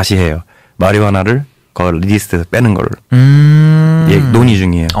해요. 마리화나를 그 리스트에서 빼는 거를 논의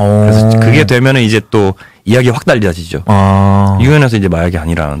중이에요. 그래서 그게 되면은 이제 또 이야기가 확 달라지죠. 유엔에서 이제 마약이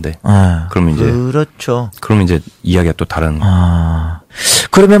아니라는데. 그러면 이제 그렇죠. 그러면 이제 이야기가 또 다른.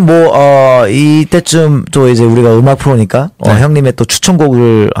 그러면 뭐 이때쯤 또 이제 우리가 음악 프로니까 형님의 또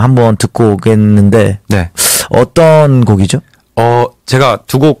추천곡을 한번 듣고 오겠는데 어떤 곡이죠? 제가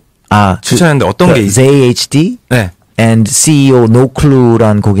두 곡 추천했는데 어떤 게 있어요? ZHD and CEO No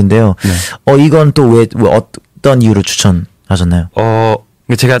Clue란 곡인데요. 이건 또 왜 어떤 이유로 추천하셨나요?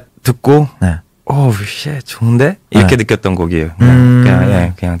 제가 듣고 좋은데? 이렇게 느꼈던 곡이에요.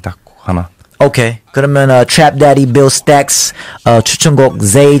 그냥 딱 하나. 오케이. 그러면 Trap Daddy Bill Stax 추천곡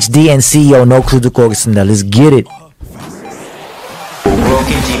ZHD and CEO No Clue 듣고 오겠습니다. Let's get it.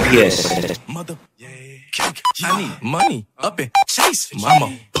 Broken GPS. I need money up and chase. I'ma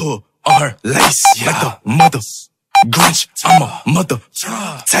pull on her lace like the mother Grinch. I'm a mother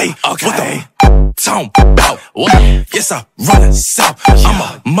take what the talk about. What? Yes, I run south. I'm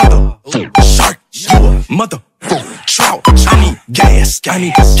a mother shark. You a mother trout. I need gas. I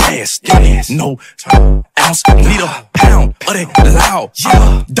need gas. I need no ounce. Need a pound of that loud.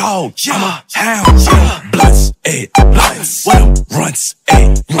 I'm a dog. I'm a hound. Blunts, blunts. What them runs,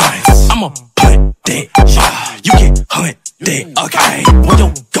 runs. I'm a punt that. You can hunt that. Okay, where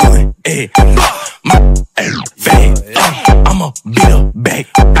you going? My van. I'ma beat her back.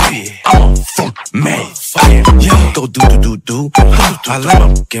 I'm a funk man. Yeah, go do. I like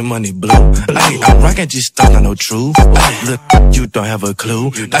my get money blue. I'm rockin' just stuff, not no truth. Look, you don't have a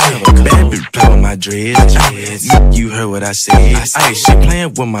clue. Bad bitch play with my dreads. You heard what I said. She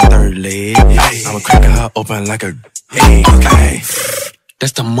playing with my third leg. I'ma crack her open like a egg.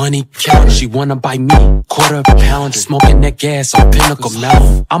 That's the money count. She wanna buy me quarter pound. Smoking that gas on Pinnacle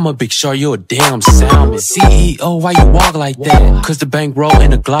Mountain. I'm a big sure you're a damn salmon. CEO, why you walk like that? Cause the bankroll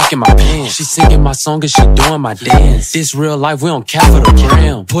and the Glock in my pants. She singing my song and she doing my dance. This real life, we don't care for the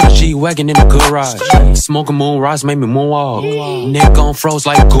gram. Put a G-Wagon in the garage. Smoking moon rocks made me moonwalk. Neck on froze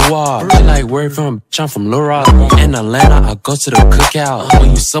like guava. She like, where from? I'm from Lil Rock. In Atlanta, I go to the cookout.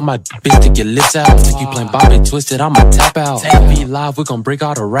 When you suck my bitch, stick your lips out. Think you playing Bobby Twisted, I'ma tap out. Be live, we gon' break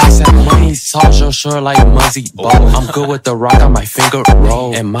all the racks out. Money tall, sure like Muzzy Ball. I'm good with the rock on my finger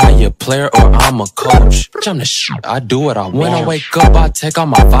roll. Am I a player or I'm a coach? I'm the shit, I do what I want. When I wake up, I take all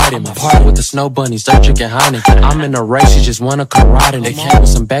my vitamins. Party with the snow bunnies, they're drinking Heineken. I'm in a race, she just wanna come riding. They came with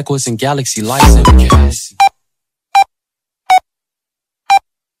some backwards and galaxy lights and gas.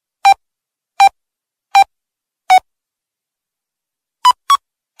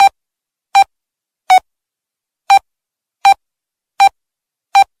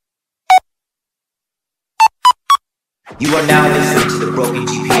 You are now listening to the Broken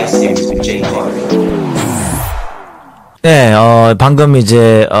GPS series with Jay Carter. 네, 방금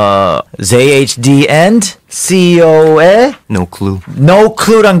이제 ZHD and CEO의 No Clue. No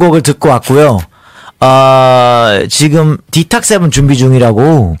Clue란 곡을 듣고 왔고요. 지금 디탁7 준비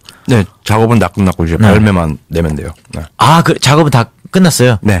중이라고. 네, 작업은 다 끝났고 이제 발매만 내면 돼요. 네. 아, 그 작업은 다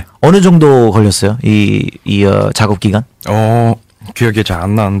끝났어요? 네. 어느 정도 걸렸어요? 작업 기간? 기억이 잘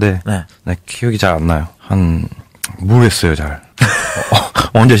안 나는데. 네, 기억이 잘 안 나요. 모르겠어요, 잘.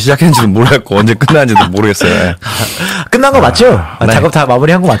 언제 시작했는지도 모르겠고 언제 끝났는지도 모르겠어요. 네. 끝난 거 맞죠? 네. 작업 다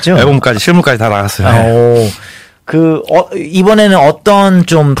마무리한 거 맞죠? 앨범까지 실물까지 다 나갔어요. 네. 이번에는 어떤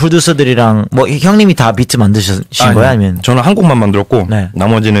좀 프로듀서들이랑 뭐 형님이 다 비트 만드신 거야 아니면? 저는 한 곡만 만들었고 네.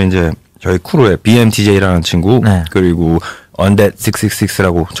 나머지는 이제 저희 크루의 BMTJ라는 친구 네. 그리고 Undead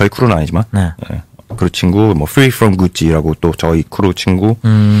 666라고 저희 크루는 아니지만 네. 네. 그 친구 뭐 Free From Gucci라고 또 저희 크루 친구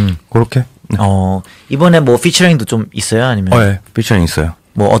그렇게. 네. 이번에 뭐 피처링도 좀 있어요 아니면? 네, 피처링 있어요.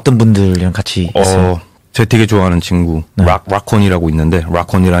 뭐 어떤 분들이랑 같이 있어요? 제가 되게 좋아하는 친구 네. 락콘이라고 있는데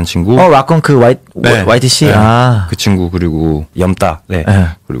락콘이라는 친구. 락콘 그 화이트 씨. 네. 아. 그 친구 그리고 염따. 네. 네.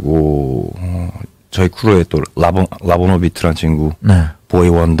 그리고 저희 크루에 또 라보노비트라는 친구. 네. 보이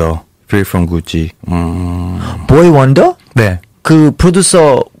원더, Free From Gucci. 보이 원더? 네. 그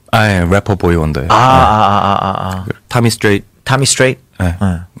프로듀서. 예, 래퍼 보이 원더예요. 타미 스트레이트. 타미 스트레이트. 네.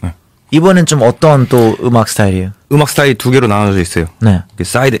 네. 이번엔 좀 어떤 또 음악 스타일이에요? 음악 스타일이 두 개로 나눠져 있어요. 네.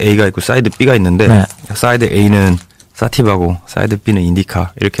 사이드 A가 있고 사이드 B가 있는데 네. 사이드 A는 사티바고 사이드 B는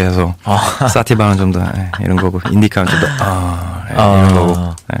인디카 이렇게 해서 사티바는 좀 더 이런 거고 인디카는 좀 더 이런 거고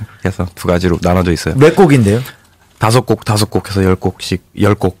그렇게 해서 두 가지로 나눠져 있어요. 몇 곡인데요? 5곡 해서 10곡씩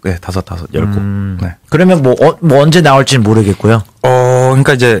 10곡 네, 10곡. 네. 그러면 뭐 언제 나올지는 모르겠고요.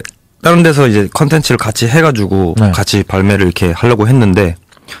 그러니까 이제 다른 데서 이제 컨텐츠를 같이 해가지고 네. 같이 발매를 이렇게 하려고 했는데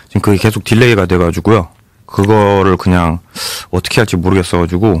지금 그게 계속 딜레이가 돼가지고요. 그거를 그냥 어떻게 할지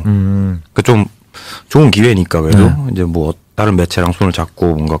모르겠어가지고 그 좀 좋은 기회니까 그래도 이제 뭐 다른 매체랑 손을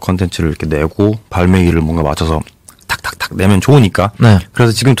잡고 뭔가 컨텐츠를 이렇게 내고 발매일을 뭔가 맞춰서 탁탁탁 내면 좋으니까. 네.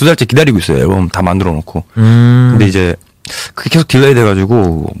 그래서 지금 2달째 기다리고 있어요. 앨범 다 만들어 놓고. 근데 이제 그게 계속 딜레이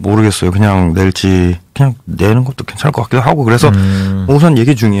돼가지고 모르겠어요. 그냥 낼지 그냥 내는 것도 괜찮을 것 같기도 하고 그래서 우선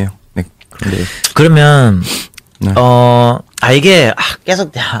얘기 중이에요. 네. 그런데 그러면 네. 이게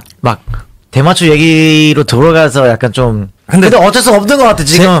계속 막 대마초 얘기로 들어가서 약간 좀 근데 어쩔 수 없는 것 같아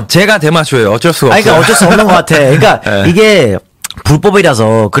지금. 제가 대마초예요. 어쩔 수가 없어요. 그러니까 어쩔 수 없는 것 같아. 그러니까 네. 이게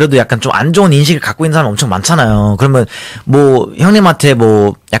불법이라서 그래도 약간 좀 안 좋은 인식을 갖고 있는 사람 엄청 많잖아요. 그러면 뭐 형님한테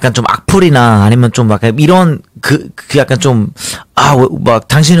뭐 약간 좀 악플이나 아니면 좀 막 이런 그 약간 좀 막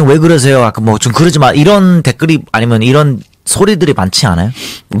당신은 왜 그러세요? 약간 뭐 좀 그러지 마 이런 댓글이 아니면 이런 소리들이 많지 않아요?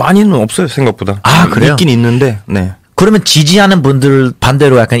 많이는 없어요 생각보다. 그래요? 있긴 있는데 네. 그러면 지지하는 분들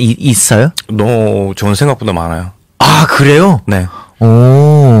반대로 약간 있어요? 저는 생각보다 많아요. 그래요? 네.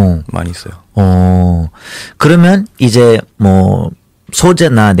 오. 많이 있어요. 그러면 이제 뭐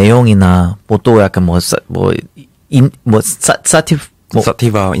소재나 내용이나 뭐 또 약간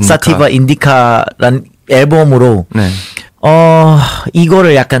사티바 인디카란 앨범으로 네.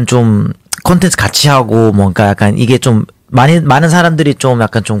 이거를 약간 좀 콘텐츠 같이 하고 뭔가 약간 이게 좀 많은 사람들이 좀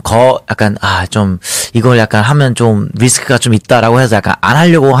약간 좀 좀 이걸 약간 하면 좀 리스크가 좀 있다라고 해서 약간 안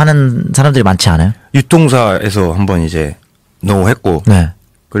하려고 하는 사람들이 많지 않아요? 유통사에서 한번 이제 노 했고 네.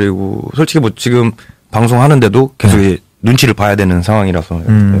 그리고 솔직히 뭐 지금 방송하는데도 계속 눈치를 봐야 되는 상황이라서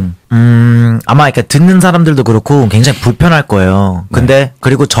아마 그러니까 듣는 사람들도 그렇고 굉장히 불편할 거예요. 근데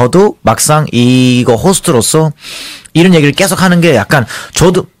그리고 저도 막상 이거 호스트로서 이런 얘기를 계속 하는 게 약간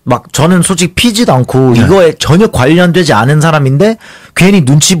저는 솔직히 피지도 않고 이거에 전혀 관련되지 않은 사람인데 괜히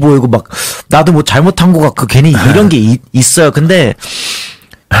눈치 보이고 막 나도 뭐 잘못한 거 같고 괜히 이런 게 있어요. 근데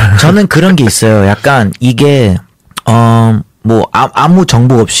저는 그런 게 있어요. 약간 이게 뭐 아무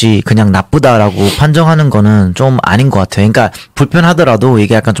정보 없이 그냥 나쁘다라고 판정하는 거는 좀 아닌 것 같아요. 그러니까 불편하더라도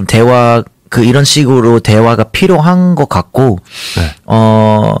이게 약간 좀 이런 식으로 대화가 필요한 것 같고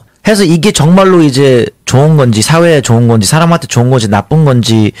해서 이게 정말로 이제 좋은 건지 사회에 좋은 건지 사람한테 좋은 건지 나쁜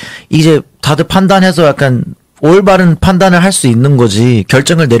건지 이제 다들 판단해서 약간 올바른 판단을 할 수 있는 거지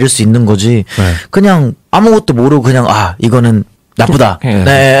결정을 내릴 수 있는 거지 그냥 아무것도 모르고 그냥 이거는 나쁘다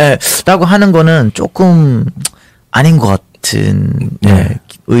라고 하는 거는 조금 아닌 것 같은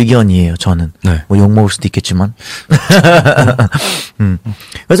의견이에요 저는. 뭐 욕먹을 수도 있겠지만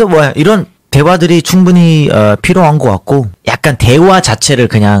그래서 이런 대화들이 충분히 필요한 것 같고 약간 대화 자체를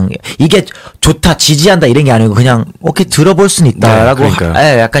그냥 이게 좋다 지지한다 이런 게 아니고 그냥 오케이 들어볼 수는 있다라고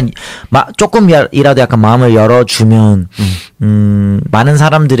약간 조금이라도 약간 마음을 열어주면 많은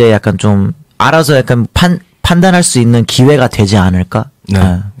사람들의 약간 좀 알아서 약간 판단할 수 있는 기회가 되지 않을까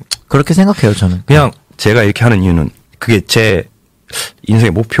그렇게 생각해요 저는. 그냥 제가 이렇게 하는 이유는 그게 제 인생의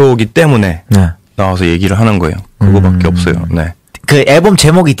목표이기 때문에 네. 나와서 얘기를 하는 거예요. 그거밖에 없어요. 네. 그 앨범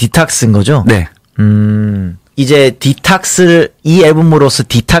제목이 디탁스인 거죠? 네. 이제 이 앨범으로서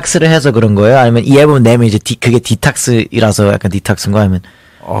디탁스를 해서 그런 거예요? 아니면 이 앨범 내면 이제 그게 디탁스이라서 약간 디탁스인 거 아니면?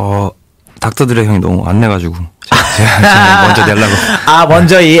 닥터들의 형이 너무 안 내가지고 제가 먼저 내려고.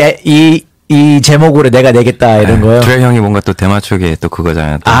 먼저 이 제목으로 내가 내겠다 이런 거요? 드레 형이 뭔가 또 대마초계 또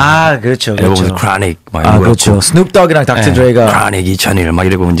그거잖아요. 또 그렇죠. 앨범에서 크라닉 막 이런 거. 그렇죠. 스눕독이랑 닥터 드레이가 크라닉 2001 막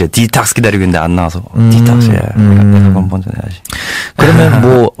이러고 이제 디탁스 기다리고 있는데 안 나와서 디탁스야. 한번 먼저 내야지. 그러면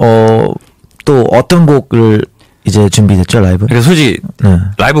또 어떤 곡을 이제 준비됐죠 라이브? 그러니까 솔직히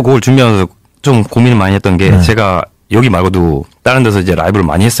라이브 곡을 준비하면서 좀 고민을 많이 했던 게 제가 여기 말고도 다른 데서 이제 라이브를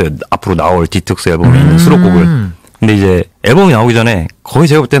많이 했어요. 앞으로 나올 디톡스 앨범에 있는 수록곡을. 근데 이제 앨범이 나오기 전에 거의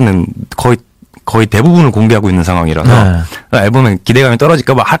제가 볼 때는 거의 대부분을 공개하고 있는 상황이라서 앨범에 기대감이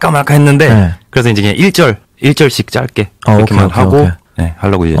떨어질까봐 할까 말까 했는데 그래서 이제 그냥 1절씩 짧게 이렇게만 하고 네,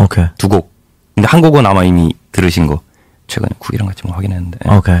 하려고 이제 두 곡. 근데 한 곡은 아마 이미 들으신 거 최근에 쿡이랑 같이 뭐 확인했는데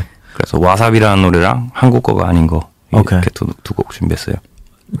그래서 와사비라는 노래랑 한국 거가 아닌 거 이렇게 두 곡 준비했어요.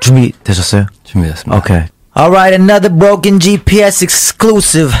 준비되셨어요? 준비됐습니다. 오케이. Alright, another broken GPS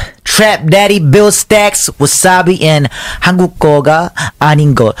exclusive. Trap Daddy Bill Stax Wasabi and 한국 거가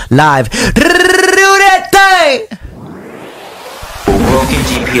아닌 거 live. Do that thing. Broken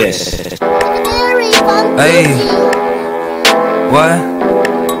GPS. Hey, what?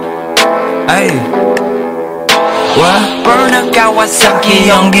 Hey, what? Burn Kawasaki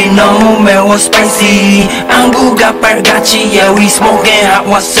연기 너무 매워 spicy 안구가 빨갛지 yeah we smoking hot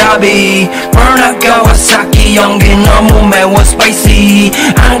wasabi Burn Kawasaki 연기 너무 매워 spicy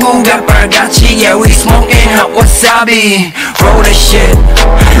안구가 빨갛지 yeah we smoking hot wasabi Roll that shit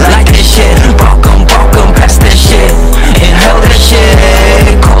like that shit Buck 'em pass that shit Inhale that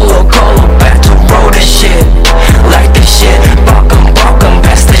shit Colo back to roll that shit like that shit Buck 'em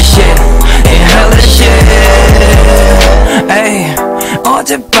pass that shit Inhale that shit Ay,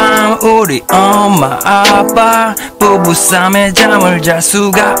 어젯밤 우리 엄마 아빠 부부싸움에 잠을 잘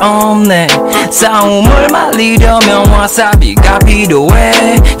수가 없네 싸움을 말리려면 와사비가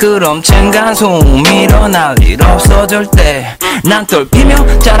필요해 그럼 층간소음 일어날 일 없어 절대 난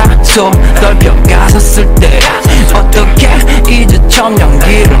떨피며 자라서 떨펴가서 쓸 때 어떻게 이제 처음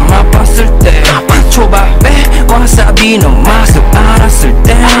연기를 맛봤을 때 초밥에 와사비는 맛을 알았을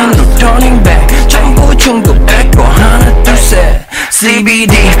때 No turning back 전부 중독됐고 하나 둘셋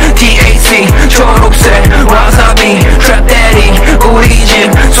CBD, THC, 초록색 와사비, Trap Daddy 우리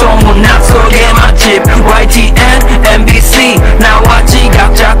집 소문 낙석의 맛집 YTN, MBC 나왔지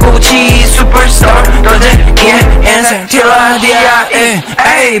각자 꼬치 Superstar 너제의 인생 틸라디아에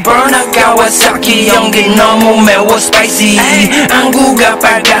Ay, burn up Kawasaki 연기 너무 매워 spicy 안구가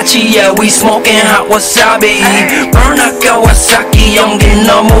빨갛지 yeah we smoking hot wasabi Burn up Kawasaki 연기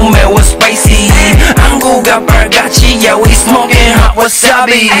너무 매워 spicy 안구가 빨갛지 yeah we smoking hot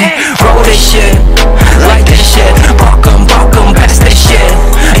wasabi Roll that shit like that shit Buck 'em pass that shit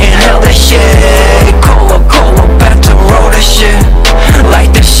Inhale that shit Cola back to roll that shit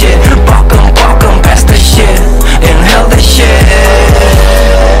like that shit Buck 'em pass that shit Inhale that shit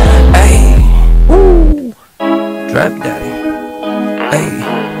Ay Trap Daddy Ay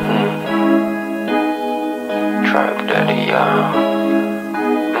Trap Daddy yeah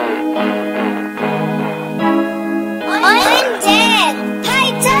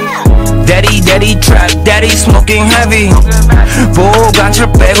Daddy trap daddy smoking heavy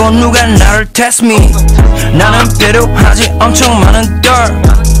보관철 빼고 누가 나를 test me 나는 필요하지 엄청 많은 dirt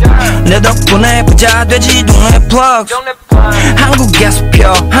내 덕분에 부자 되지 동네 plug 한국에서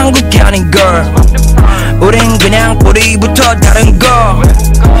펴 한국이 아닌 girl 우린 그냥 뿌리부터 다른 거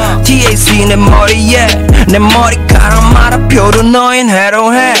THC 내 머리에 내 머리카락마다 표로 너흰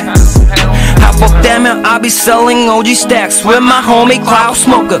해로해 합법되면 I'll be selling OG stacks With my homie Cloud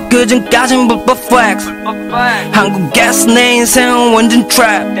Smoker 그전까진 불법 flex 한국에서 내 인생은 완전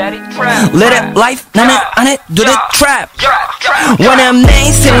trap Let it life 나는 안 해도 the trap 왜냐면 내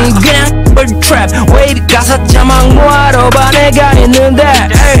인생은 그냥 bird trap 웨이비 가사 자막 모아로 봐 내가 있는데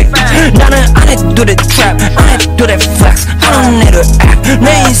나는 안 해도 the trap 안 해도 the flex I don't need to act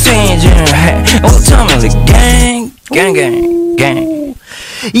내 인생이 진행해 Ultimately gang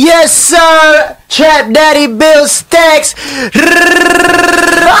Yes sir, Trap Daddy Bill Stax.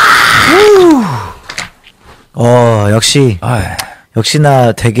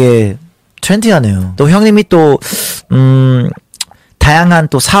 역시나 되게 트렌디하네요. 또 형님이 또 다양한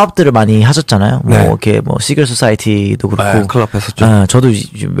또 사업들을 많이 하셨잖아요. 뭐 이렇게 뭐 시글 소사이티도 그렇고, 클럽 했었죠. 저도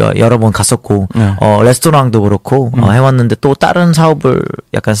여러 번 갔었고, 레스토랑도 그렇고 해왔는데 또 다른 사업을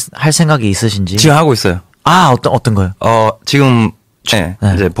약간 할 생각이 있으신지? 지금 하고 있어요. 아, 어떤 거요? 지금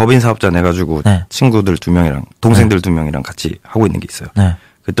이제 법인 사업자 내가지고 친구들 2명이랑 동생들 2명이랑 같이 하고 있는 게 있어요.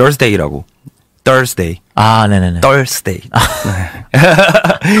 그 Thursday라고. Thursday. 아, 네네네. Thursday.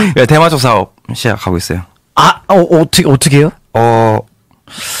 네. 대마초 사업 시작하고 있어요. 어떻게요?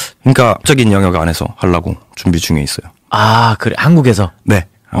 그러니까 적인 영역 안에서 하려고 준비 중에 있어요. 아, 그래. 한국에서? 네.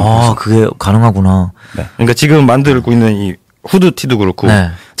 그게 가능하구나. 네. 그러니까 지금 만들고 있는 이 후드티도 그렇고.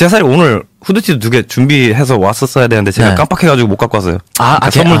 제가 사실 오늘 후드티도 2개 준비해서 왔었어야 되는데 제가 깜빡해가지고 못 갖고 왔어요.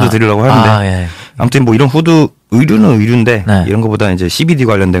 그러니까 선물도 드리려고 했는데. 예. 아무튼 뭐 이런 의류는 의류인데 이런 거보다 이제 CBD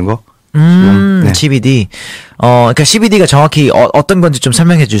관련된 거. CBD. 그러니까 CBD가 정확히 어떤 건지 좀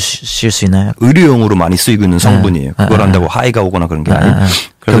설명해 주실 수 있나요? 의료용으로 많이 쓰이고 있는 성분이에요. 그걸 한다고 하이가 오거나 그런 게 아니에요.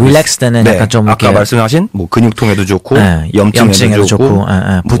 그 릴렉스 때는 약간 좀 아까 말씀하신 뭐 근육통에도 좋고 염증에도 좋고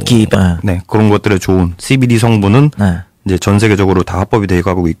붓기 그런 것들에 좋은 CBD 성분은 이제 전 세계적으로 다 합법이 되어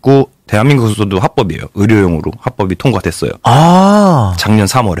가고 있고 대한민국에서도 합법이에요. 의료용으로 합법이 통과됐어요. 작년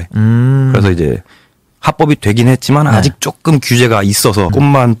 3월에. 그래서 이제 합법이 되긴 했지만 아직 조금 규제가 있어서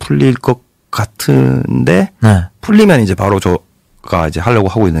조금만 풀릴 것 같은데 풀리면 이제 바로 저가 이제 하려고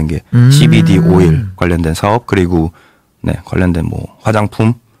하고 있는 게 CBD 오일 관련된 사업 그리고 관련된 뭐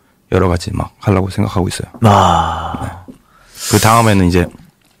화장품 여러 가지 막 하려고 생각하고 있어요. 그 다음에는 이제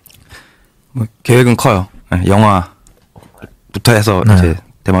뭐 계획은 커요. 영화부터 해서 이제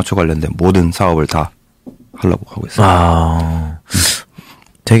대마초 관련된 모든 사업을 다 하려고 하고 있어요.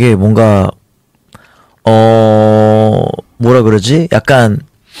 되게 뭔가 뭐라 그러지? 약간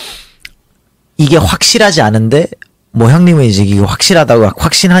이게 확실하지 않은데 뭐 형님은 이제 이게 확실하다고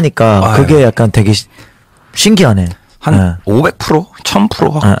확신하니까 그게 약간 되게 신기하네. 한 500%?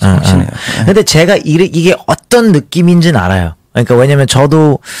 1000% 확신해요. 근데 제가 이게 어떤 느낌인지는 알아요. 그러니까 왜냐면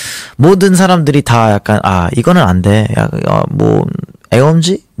저도 모든 사람들이 다 약간 이거는 안 돼. 뭐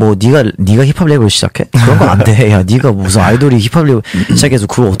애엄지? 뭐 네가 힙합 랩을 시작해? 그런 거 안 돼. 야, 네가 무슨 아이돌이 힙합 랩 시작해서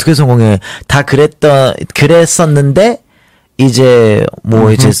그걸 어떻게 성공해? 다 그랬었는데 이제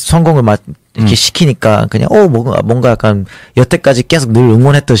뭐 이제 성공을 이렇게 시키니까 그냥 뭔가 약간 여태까지 계속 늘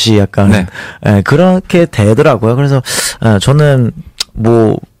응원했듯이 약간 그렇게 되더라고요. 그래서 저는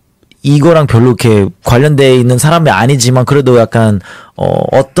뭐 이거랑 별로 이렇게 관련돼 있는 사람이 아니지만 그래도 약간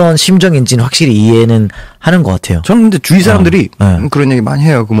어떤 심정인지는 확실히 이해는 하는 것 같아요. 저는 근데 주위 사람들이 그런 얘기 많이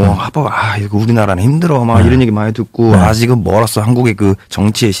해요. 그 뭐 합법 이거 우리나라는 힘들어 막 이런 얘기 많이 듣고 아직은 멀었어. 한국의 그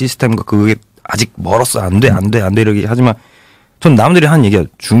정치의 시스템과 그게 아직 멀었어. 안 돼 이렇게 하지만 전 남들이 하는 얘기가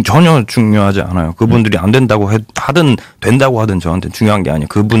전혀 중요하지 않아요. 그분들이 안 된다고 하든 된다고 하든 저한테는 중요한 게 아니에요.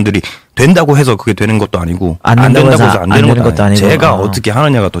 그분들이 된다고 해서 그게 되는 것도 아니고 안 된다고 해서 안 되는 것도 아니고 제가 어떻게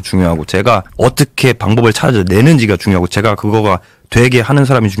하느냐가 더 중요하고 제가 어떻게 방법을 찾아내는지가 중요하고 제가 그거가 되게 하는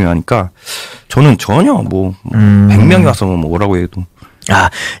사람이 중요하니까 저는 전혀 뭐 100명이 와서 뭐라고 해도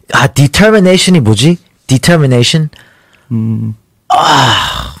determination이 뭐지? determination? 뭐라고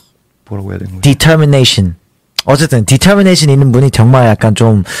해야 되는 거지? determination. 어쨌든 determination 있는 분이 정말 약간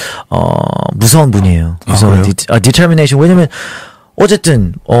좀 무서운 분이에요. 무서운 determination. 왜냐면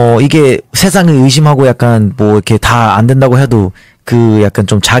어쨌든 이게 세상을 의심하고 약간 뭐 이렇게 다 안 된다고 해도 그 약간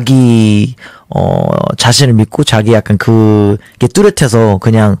좀 자기 자신을 믿고 자기 약간 그게 뚜렷해서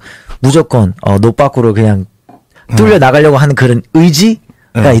그냥 무조건 노 밖으로 그냥 뚫려 나가려고 하는 그런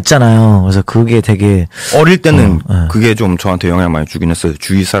의지가 있잖아요. 그래서 그게 되게 어릴 때는 그게 좀 저한테 영향을 많이 주긴 했어요.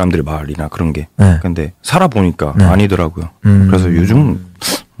 주위 사람들의 말이나 그런 게. 근데 살아보니까 아니더라고요. 그래서 요즘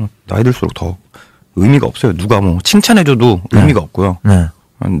나이 들수록 더 의미가 없어요. 누가 뭐 칭찬해줘도 의미가 없고요.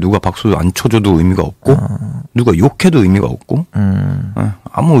 누가 박수 안 쳐줘도 의미가 없고 누가 욕해도 의미가 없고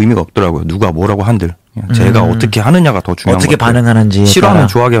아무 의미가 없더라고요. 누가 뭐라고 한들 제가 어떻게 하느냐가 더 중요한 거 어떻게 반응하는지 싫어하면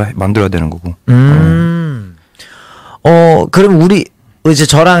좋아하게 만들어야 되는 거고. 그럼 우리 이제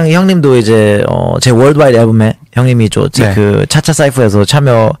저랑 형님도 이제 제 월드와이드 앨범에 형님이 그 차차 사이프에서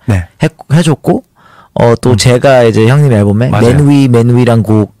참여해줬고 또 제가 이제 형님 앨범에 맨위란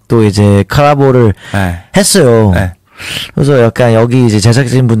곡도 이제 컬라보를 했어요. 그래서 약간 여기 이제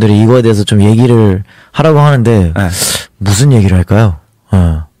제작진 분들이 이거에 대해서 좀 얘기를 하라고 하는데 무슨 얘기를 할까요?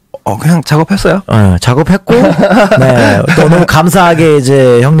 그냥 작업했어요. 작업했고 또 너무 감사하게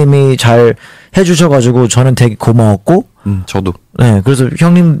이제 형님이 잘 해주셔가지고 저는 되게 고마웠고 저도 그래서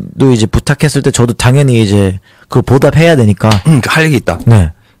형님도 이제 부탁했을 때 저도 당연히 이제 그걸 보답해야 되니까 할 얘기 있다.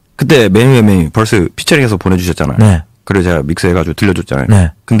 그때 매니메이 벌써 피처링해서 보내주셨잖아요. 그래서 제가 믹스해가지고 들려줬잖아요.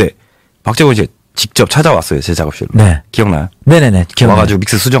 근데 박재곤 씨 직접 찾아왔어요. 제 작업실로. 기억나요? 네네네. 와가지고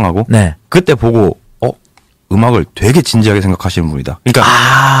믹스 수정하고. 그때 보고 음악을 되게 진지하게 생각하시는 분이다.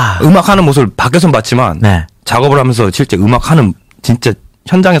 그러니까 음악하는 모습을 밖에선 봤지만 작업을 하면서 실제 음악하는 진짜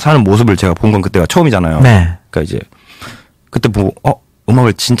현장에서 하는 모습을 제가 본 건 그때가 처음이잖아요. 그러니까 이제 그때 보고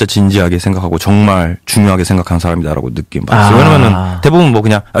음악을 진짜 진지하게 생각하고 정말 중요하게 생각하는 사람이다라고 느낌 받았어요. 왜냐면은 대부분 뭐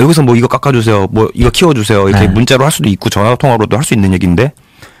그냥 여기서 뭐 이거 깎아주세요, 뭐 이거 키워주세요 이렇게 문자로 할 수도 있고 전화 통화로도 할 수 있는 얘기인데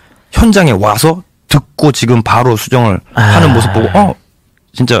현장에 와서 듣고 지금 바로 수정을 하는 모습 보고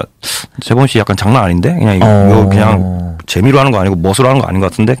진짜 재범 씨 약간 장난 아닌데 그냥 이거 그냥 재미로 하는 거 아니고 멋으로 하는 거 아닌 것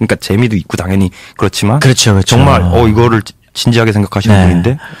같은데 그러니까 재미도 있고 당연히 그렇지만 그렇죠. 정말 이거를 진지하게 생각하시는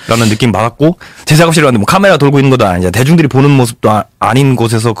분인데 라는 느낌 받았고 제 작업실에 왔는데 뭐 카메라 돌고 있는 것도 아니야 대중들이 보는 모습도 아닌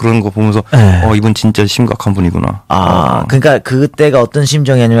곳에서 그런 거 보면서 이분 진짜 심각한 분이구나. 그러니까 그때가 어떤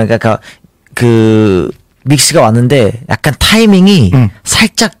심정이냐면 그러니까 그 믹스가 왔는데 약간 타이밍이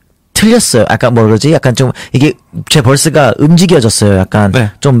살짝 틀렸어요. 약간 뭐지? 약간 좀 이게 제 벌스가 움직여졌어요. 약간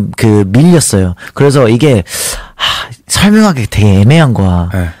좀 그 밀렸어요. 그래서 이게 설명하기 되게 애매한 거야.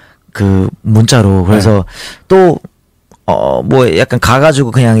 그 문자로. 그래서 또 뭐 약간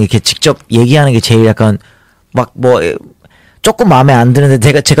가가지고 그냥 이렇게 직접 얘기하는 게 제일 약간 막 뭐 조금 마음에 안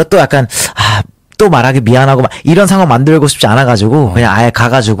드는데 제가 또 약간 또 말하기 미안하고 막 이런 상황 만들고 싶지 않아가지고 그냥 아예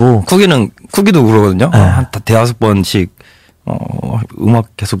가가지고 쿠기도 그러거든요. 한 대여섯 번씩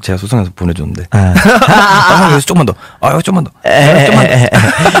음악 계속 제가 수정해서 보내줬는데 여기서 조금만 더 조금만 더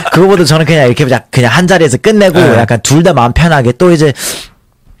그거보다 저는 그냥 이렇게 그냥 한 자리에서 끝내고 약간 둘 다 마음 편하게 또 이제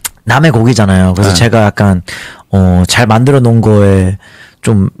남의 곡이잖아요. 그래서 제가 약간 잘 만들어 놓은 거에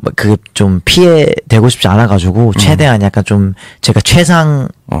좀 피해되고 싶지 않아가지고 최대한 약간 좀 제가 최상의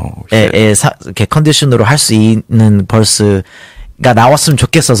이렇게 컨디션으로 할 수 있는 벌스가 나왔으면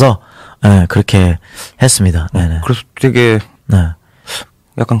좋겠어서 그렇게 했습니다. 네네. 그래서 되게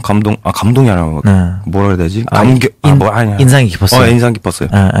약간 감동이 아니라 뭐라 해야 되지? 인상이 깊었어요. 인상 깊었어요.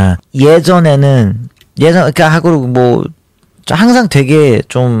 예전에는 그러니까 하고 뭐 항상 되게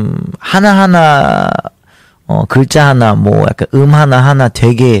좀 하나하나 글자 하나 뭐 약간 하나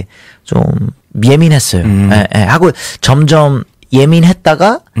되게 좀 예민했어요. 하고 점점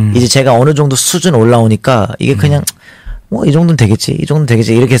예민했다가 이제 제가 어느 정도 수준 올라오니까 이게 그냥 뭐 이 정도는 되겠지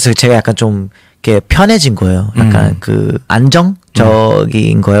이렇게 해서 제가 약간 좀 이렇게 편해진 거예요. 약간 그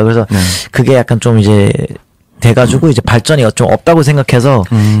안정적인 거예요. 그래서 그게 약간 좀 이제 돼가지고 이제 발전이 좀 없다고 생각해서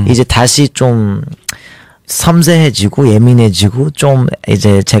이제 다시 좀 섬세해지고 예민해지고 좀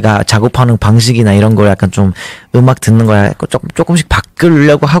이제 제가 작업하는 방식이나 이런 걸 약간 좀 음악 듣는 걸 조금씩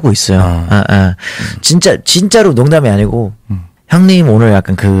바꾸려고 하고 있어요. 진짜로 농담이 아니고 형님 오늘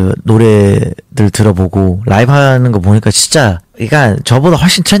약간 그 노래들 들어보고 라이브 하는 거 보니까 진짜 그러니까 저보다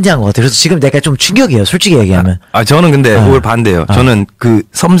훨씬 트렌디한 것 같아요. 그래서 지금 내가 좀 충격이에요. 솔직히 얘기하면. 저는 근데 그걸 반대예요. 저는 그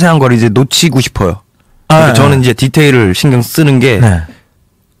섬세한 걸 이제 놓치고 싶어요. 저는 이제 디테일을 신경 쓰는 게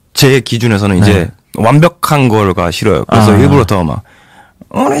제 기준에서는 이제 완벽한 걸가 싫어요. 그래서 일부러 더 막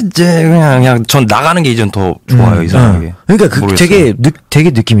이제 그냥 전 나가는 게 이젠 더 좋아요. 이상하게. 그러니까 모르겠어요.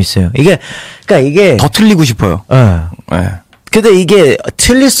 되게 느낌 있어요. 그러니까 이게 더 틀리고 싶어요. 근데 이게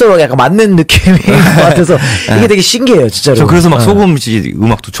틀릴수록 약간 맞는 느낌인 것 같아서 이게 되게 신기해요, 진짜로. 저 그래서 막 소금지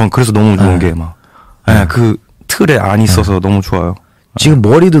음악도 전 그래서 너무 좋은 게 막 그 틀에 안 있어서 너무 좋아요. 지금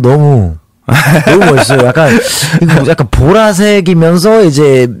머리도 너무 멋있어요. 약간 보라색이면서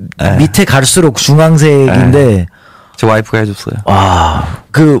이제 밑에 갈수록 중앙색인데 제 와이프가 해줬어요.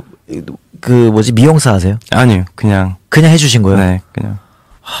 그 뭐지 미용사 하세요? 아니요, 그냥 해주신 거예요? 네, 그냥.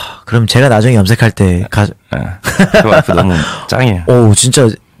 그럼 제가 나중에 염색할 때 제 와이프 너무 짱이에요. 오, 진짜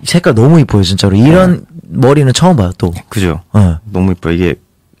색깔 너무 이뻐요, 진짜로. 이런 머리는 처음 봐요, 또. 그죠? 너무 이뻐요. 이게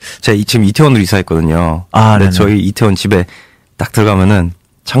제가 지금 이태원으로 이사했거든요. 근데 네네. 저희 이태원 집에 딱 들어가면은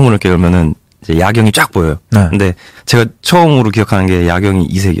창문을 이렇게 열면은 이제 야경이 쫙 보여요. 근데 제가 처음으로 기억하는 게 야경이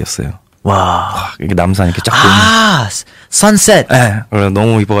이 색이었어요. 와. 이렇게 남산 이렇게 쫙 보이는. 선셋. 네. 그래서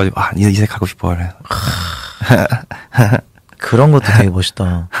너무 이뻐가지고 이 색 하고 싶어. 그래. 그런 것도 되게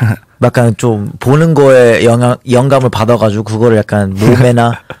멋있다. 약간 좀 보는 거에 영감을 받아가지고 그거를 약간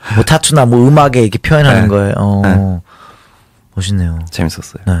몸에나 뭐 타투나 뭐 음악에 이렇게 표현하는 거에 멋있네요.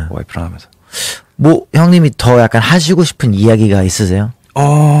 재밌었어요. 네. 와이프랑 하면서. 뭐 형님이 더 약간 하시고 싶은 이야기가 있으세요?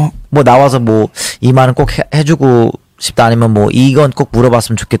 뭐 나와서 뭐 이 말은 꼭 해주고 싶다 아니면 뭐 이건 꼭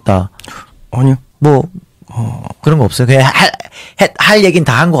물어봤으면 좋겠다. 아니요. 뭐 그런 거 없어요. 그냥 할 얘기는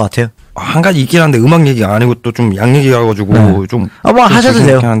다 한 것 같아요. 한 가지 있긴 한데 음악 얘기가 아니고 또 좀 양 얘기여가지고 좀. 뭐 하셔도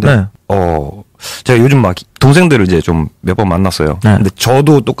돼요. 한데, 제가 요즘 막 동생들을 이제 좀 몇 번 만났어요. 근데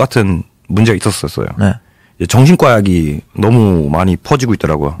저도 똑같은 문제가 있었어요. 이제 정신과 약이 너무 많이 퍼지고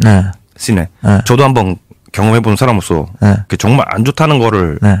있더라고요. 씬에. 저도 한번 경험해본 사람으로서 정말 안 좋다는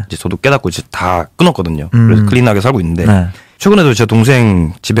거를 이제 저도 깨닫고 이제 다 끊었거든요. 그래서 클린하게 살고 있는데 최근에도 제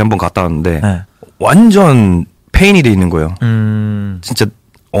동생 집에 한번 갔다 왔는데 완전 페인이 돼 있는 거예요. 진짜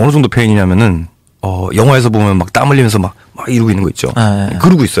어느 정도 페인이냐면은 영화에서 보면 막 땀 흘리면서 막 이러고 있는 거 있죠.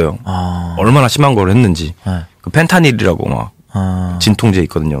 그러고 있어요. 얼마나 심한 걸 했는지. 그 펜타닐이라고 막 진통제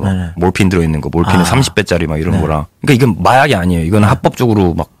있거든요. 네네. 몰핀 들어있는 거, 몰핀은 30배짜리 막 이런 네. 거랑. 그러니까 이건 마약이 아니에요. 이건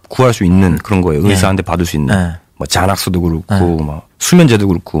합법적으로 막 구할 수 있는 그런 거예요. 의사한테 받을 수 있는. 네. 뭐 자낙스도 그렇고, 막 수면제도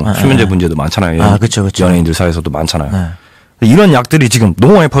그렇고, 수면제 문제도 많잖아요. 그쵸. 연예인들 사이에서도 많잖아요. 네. 이런 약들이 지금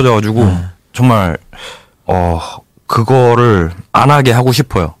너무 많이 퍼져가지고 정말 그거를 안 하게 하고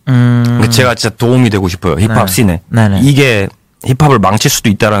싶어요. 그러니까 제가 진짜 도움이 되고 싶어요. 힙합 씬에. 네네. 이게 힙합을 망칠 수도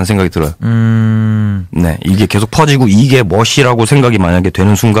있다라는 생각이 들어요. 네, 이게 계속 퍼지고 이게 멋이라고 생각이 만약에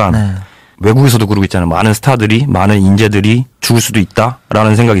되는 순간 네. 외국에서도 그러고 있잖아요. 많은 스타들이, 많은 인재들이 죽을 수도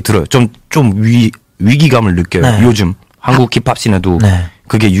있다라는 생각이 들어요. 좀 위기감을 느껴요. 네. 요즘 한국 힙합 씬에도 네.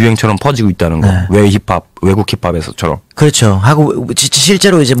 그게 유행처럼 퍼지고 있다는 거. 네. 외국 힙합에서처럼. 그렇죠. 하고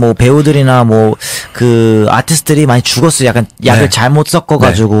실제로 이제 뭐 배우들이나 뭐 그 아티스트들이 많이 죽었어요. 약간 약을 네. 잘못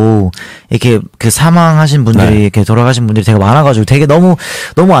섞어가지고 이렇게 그 사망하신 분들이 네. 이렇게 돌아가신 분들이 되게 많아가지고 되게 너무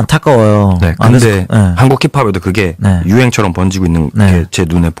안타까워요. 네. 아, 그래서, 근데 네. 한국 힙합에도 그게 네. 유행처럼 번지고 있는 네. 게 제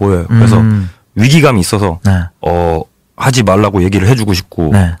눈에 보여요. 그래서 위기감이 있어서 네. 하지 말라고 얘기를 해주고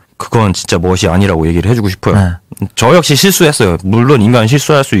싶고 네. 그건 진짜 멋이 아니라고 얘기를 해주고 싶어요. 네. 저 역시 실수했어요. 물론 인간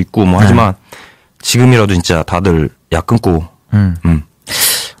실수할 수 있고 뭐 하지만 지금이라도 진짜 다들 약 끊고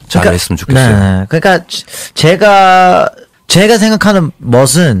잘했으면 좋겠어요. 네. 그러니까 제가 생각하는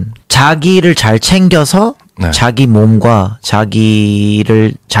멋은 자기를 잘 챙겨서 네. 자기 몸과 자기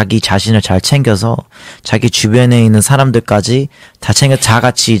자신을 잘 챙겨서 자기 주변에 있는 사람들까지 다 챙겨 다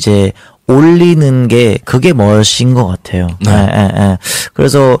같이 이제 올리는 게 그게 멋인 것 같아요. 네. 예.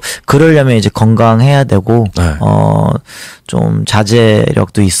 그래서 그러려면 이제 건강해야 되고 네. 좀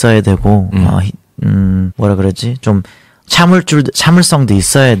자제력도 있어야 되고 뭐라 그러지? 좀 참을성도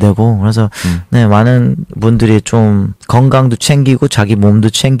있어야 되고 그래서 네 많은 분들이 좀 건강도 챙기고 자기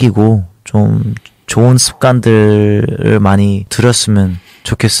몸도 챙기고 좀 좋은 습관들을 많이 들었으면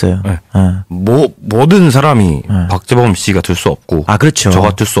좋겠어요. 네. 네. 모든 사람이 박재범 씨가 될 수 없고 그렇죠.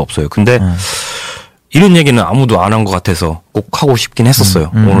 저가 될 수 없어요. 근데 이런 얘기는 아무도 안 한 것 같아서 꼭 하고 싶긴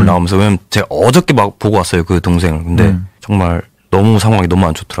했었어요. 오늘 나오면서. 왜냐면 제가 어저께 막 보고 왔어요. 그 동생을. 근데 정말 너무 상황이 너무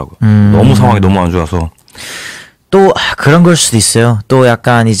안 좋더라고요. 너무 상황이 너무 안 좋아서. 또 그런 걸 수도 있어요. 또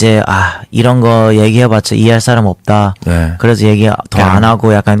약간 이제 이런 거 얘기해봤자 이해할 사람 없다. 네. 그래서 얘기 더 안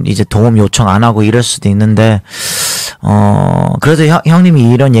하고 약간 이제 도움 요청 안 하고 이럴 수도 있는데 그래도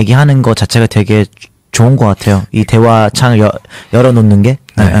형님이 이런 얘기하는 거 자체가 되게 좋은 것 같아요. 이 대화 창을 열어놓는 게.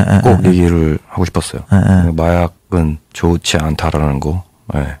 네, 꼭 얘기를 하고 싶었어요. 마약은 좋지 않다라는 거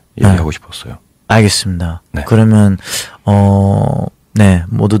얘기하고 싶었어요. 알겠습니다. 네. 그러면 네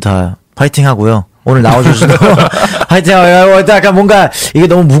모두 다 파이팅 하고요. 오늘 나와주셔서 하여튼 약간 뭔가 이게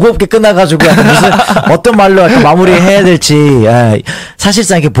너무 무겁게 끝나가지고 약간 무슨 어떤 말로 약간 마무리해야 될지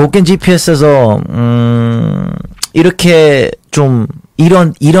사실상 이렇게 보켄 GPS에서 이렇게 좀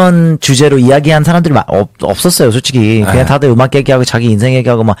이런 주제로 이야기한 사람들이 없었어요, 솔직히. 그냥 다들 음악 얘기하고 자기 인생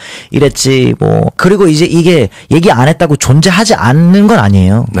얘기하고 막 이랬지, 뭐. 그리고 이제 이게 얘기 안 했다고 존재하지 않는 건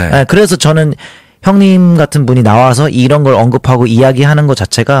아니에요. 네. 그래서 저는 형님 같은 분이 나와서 이런 걸 언급하고 이야기하는 것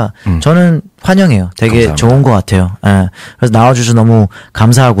자체가 저는 환영해요. 되게 감사합니다. 좋은 것 같아요. 그래서 나와주셔서 너무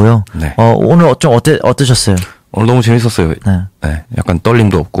감사하고요. 네. 오늘 좀 어떠셨어요? 오늘 너무 재밌었어요. 네. 네. 약간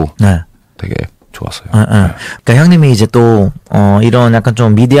떨림도 없고 네. 되게 좋았어요. 그러니까 형님이 이제 또 이런 약간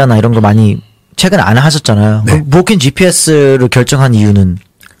좀 미디어나 이런 거 많이 최근에 안 하셨잖아요. 네. 보킨 GPS를 결정한 이유는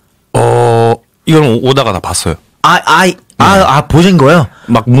이건 오다가 다 봤어요. 보신 거예요?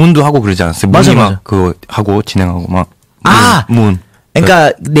 막 문도 하고 그러지 않았어요. 맞아, 문이 맞아. 막 그거 하고 진행하고 막 문.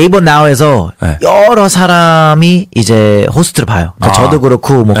 그러니까 네이버 나우에서 네. 여러 사람이 이제 호스트를 봐요. 그러니까 저도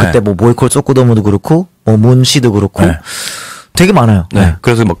그렇고 뭐 네. 그때 뭐 모이콜 소쿠도무도 그렇고 뭐 문 씨도 그렇고 네. 되게 많아요. 네.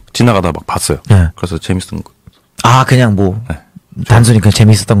 그래서 막 지나가다 막 봤어요. 네. 그래서 재밌었던 거. 그냥 뭐 네. 단순히 그냥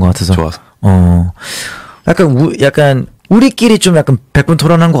재밌었던 것 같아서. 좋아서. 약간 우리끼리 좀 약간 백분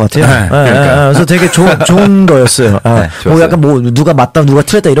토론한 것 같아요. 네, 그러니까. 그래서 되게 좋은 거였어요. 뭐 좋았어요. 약간 뭐 누가 맞다 누가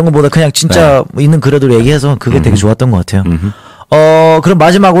틀렸다 이런 것보다 그냥 진짜 있는 그래도 얘기해서 그게 되게 좋았던 것 같아요. 그럼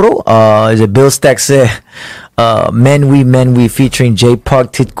마지막으로 이제 빌 스택스의 Man We featuring J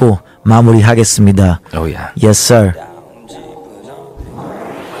Park 듣고 마무리하겠습니다. Oh yeah. Yes sir.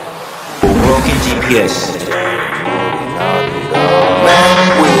 Broken GPS.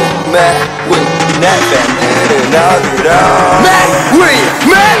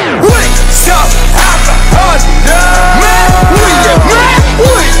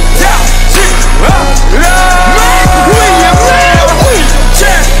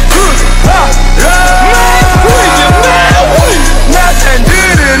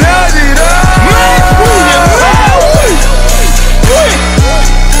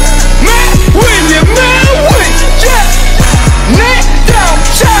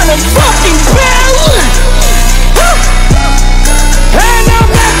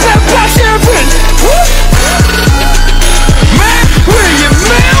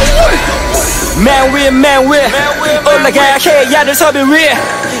 위에 man 위에 올라가야 해 야들 섭이 위에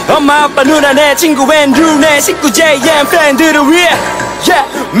엄마 아빠 누나 내 친구 앤드루 내 식구 JM 팬들을 위해 Yeah,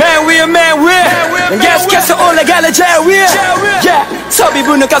 man 위에 man 위에 난 계속해서 올라갈래 제일 위에 Yeah, 섭이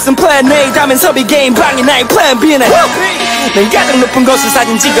부는 값은 plan A 다음엔 섭이 게임 방이 나의 plan B네 난 가장 높은 곳을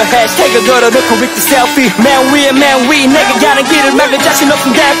사진 찍어 해시태그 걸어놓고 with the selfie Man 위에 man 위 내가 가는 길을 막을 자신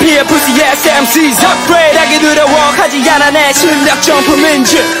없은 대피해 pussy ass MCs upgrade 하게 두려워 하지 않아 내 실력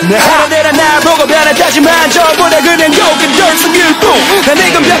점프민지 내 하나대로 날 보고 변했다지만 저보다 그냥 욕은 결승일 뿐난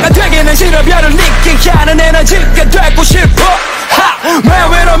이건 벼가 되기는 싫어 별을 느끼게 하는 에너지가 되고 싶어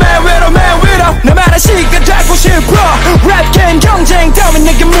Man 위로 man 위로 man 위로 나만의 시가 되고 싶어 랩 게임 경쟁 따윈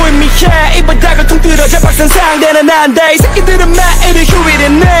내게 무의미해 입을 닭을 통틀어 제박선 상대는 안돼 이 새끼들은 매일이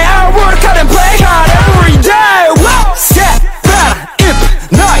휴일이네 I work hard and play hard every day Set 봐라 if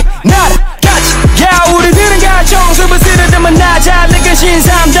너희 나라 같이 야 우리들은 가정 수분 쓰러지면 나 잘 느낀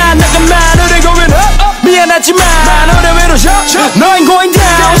신삼단 나가만 우리 going up 미안하지만 너를 위로 져 너흰 going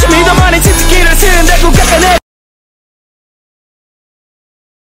down 심히 더 많이 치트키를 쓴다고 깎아내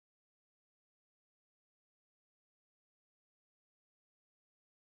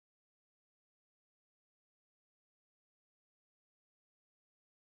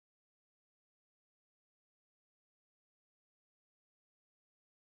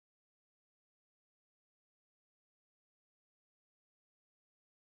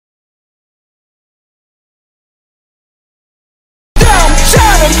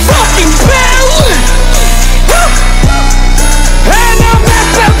fucking power And I'm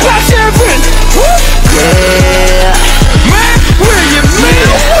at passion Yeah Man, where you man?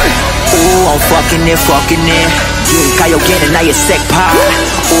 Ooh, I'm fucking it 가요계는 나의 색파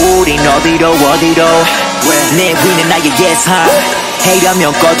우린 어디로 내 위는 나의 예상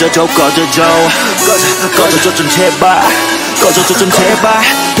해라면 꺼져줘 꺼져줘 좀 제발 꺼져줘 좀 제발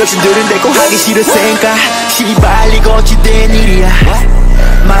병신들은 내거 하기 싫을 생각 시발 이거 어찌된 일이야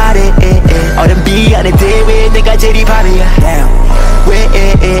말해 R&B 안에 대회 내가 제일 밤이야 왜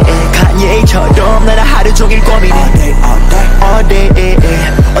칸예처럼 나는 하루 종일 고민해 all day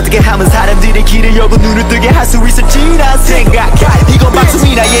어떻게 하면 사람들의 길을 열고 눈을 뜨게 할 수 있을지 난 생각해 이건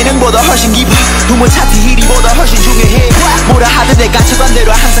방송이나 예능보다 훨씬 깊어 후문 차트 1위보다 훨씬 중요해 뭐라 하든 내가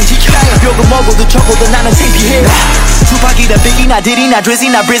저반대로 항상 지켜 욕을 먹어도 적어도 나는 창피해 투박이나 빅이나 드리나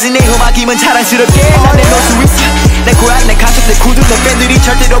드레스나 브리즈나 음악이면 자랑스럽게 난 내놓을 수 있어 내 고향 내 가족 내 구두 내 팬들이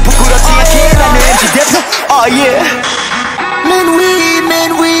절대로 부끄럽지 않게 나는 MC 대표 oh yeah Man we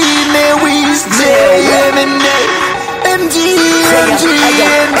JMN MG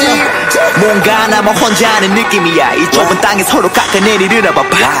뭔가 나만 혼자 하는 느낌이야 이 좁은 땅에 서로 깎아내리려나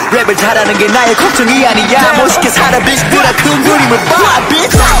봐봐 랩을 잘하는 게 나의 걱정이 아니야 멋있게 살아 bitch들아 큰 그림을 봐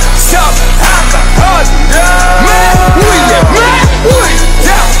bitch Man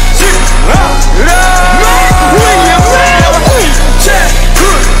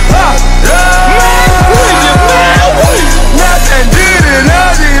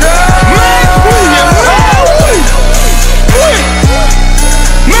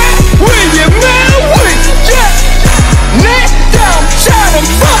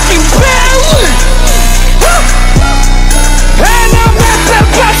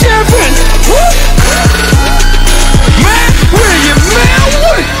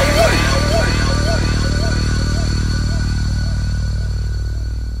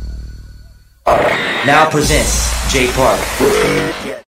Now presents J Park.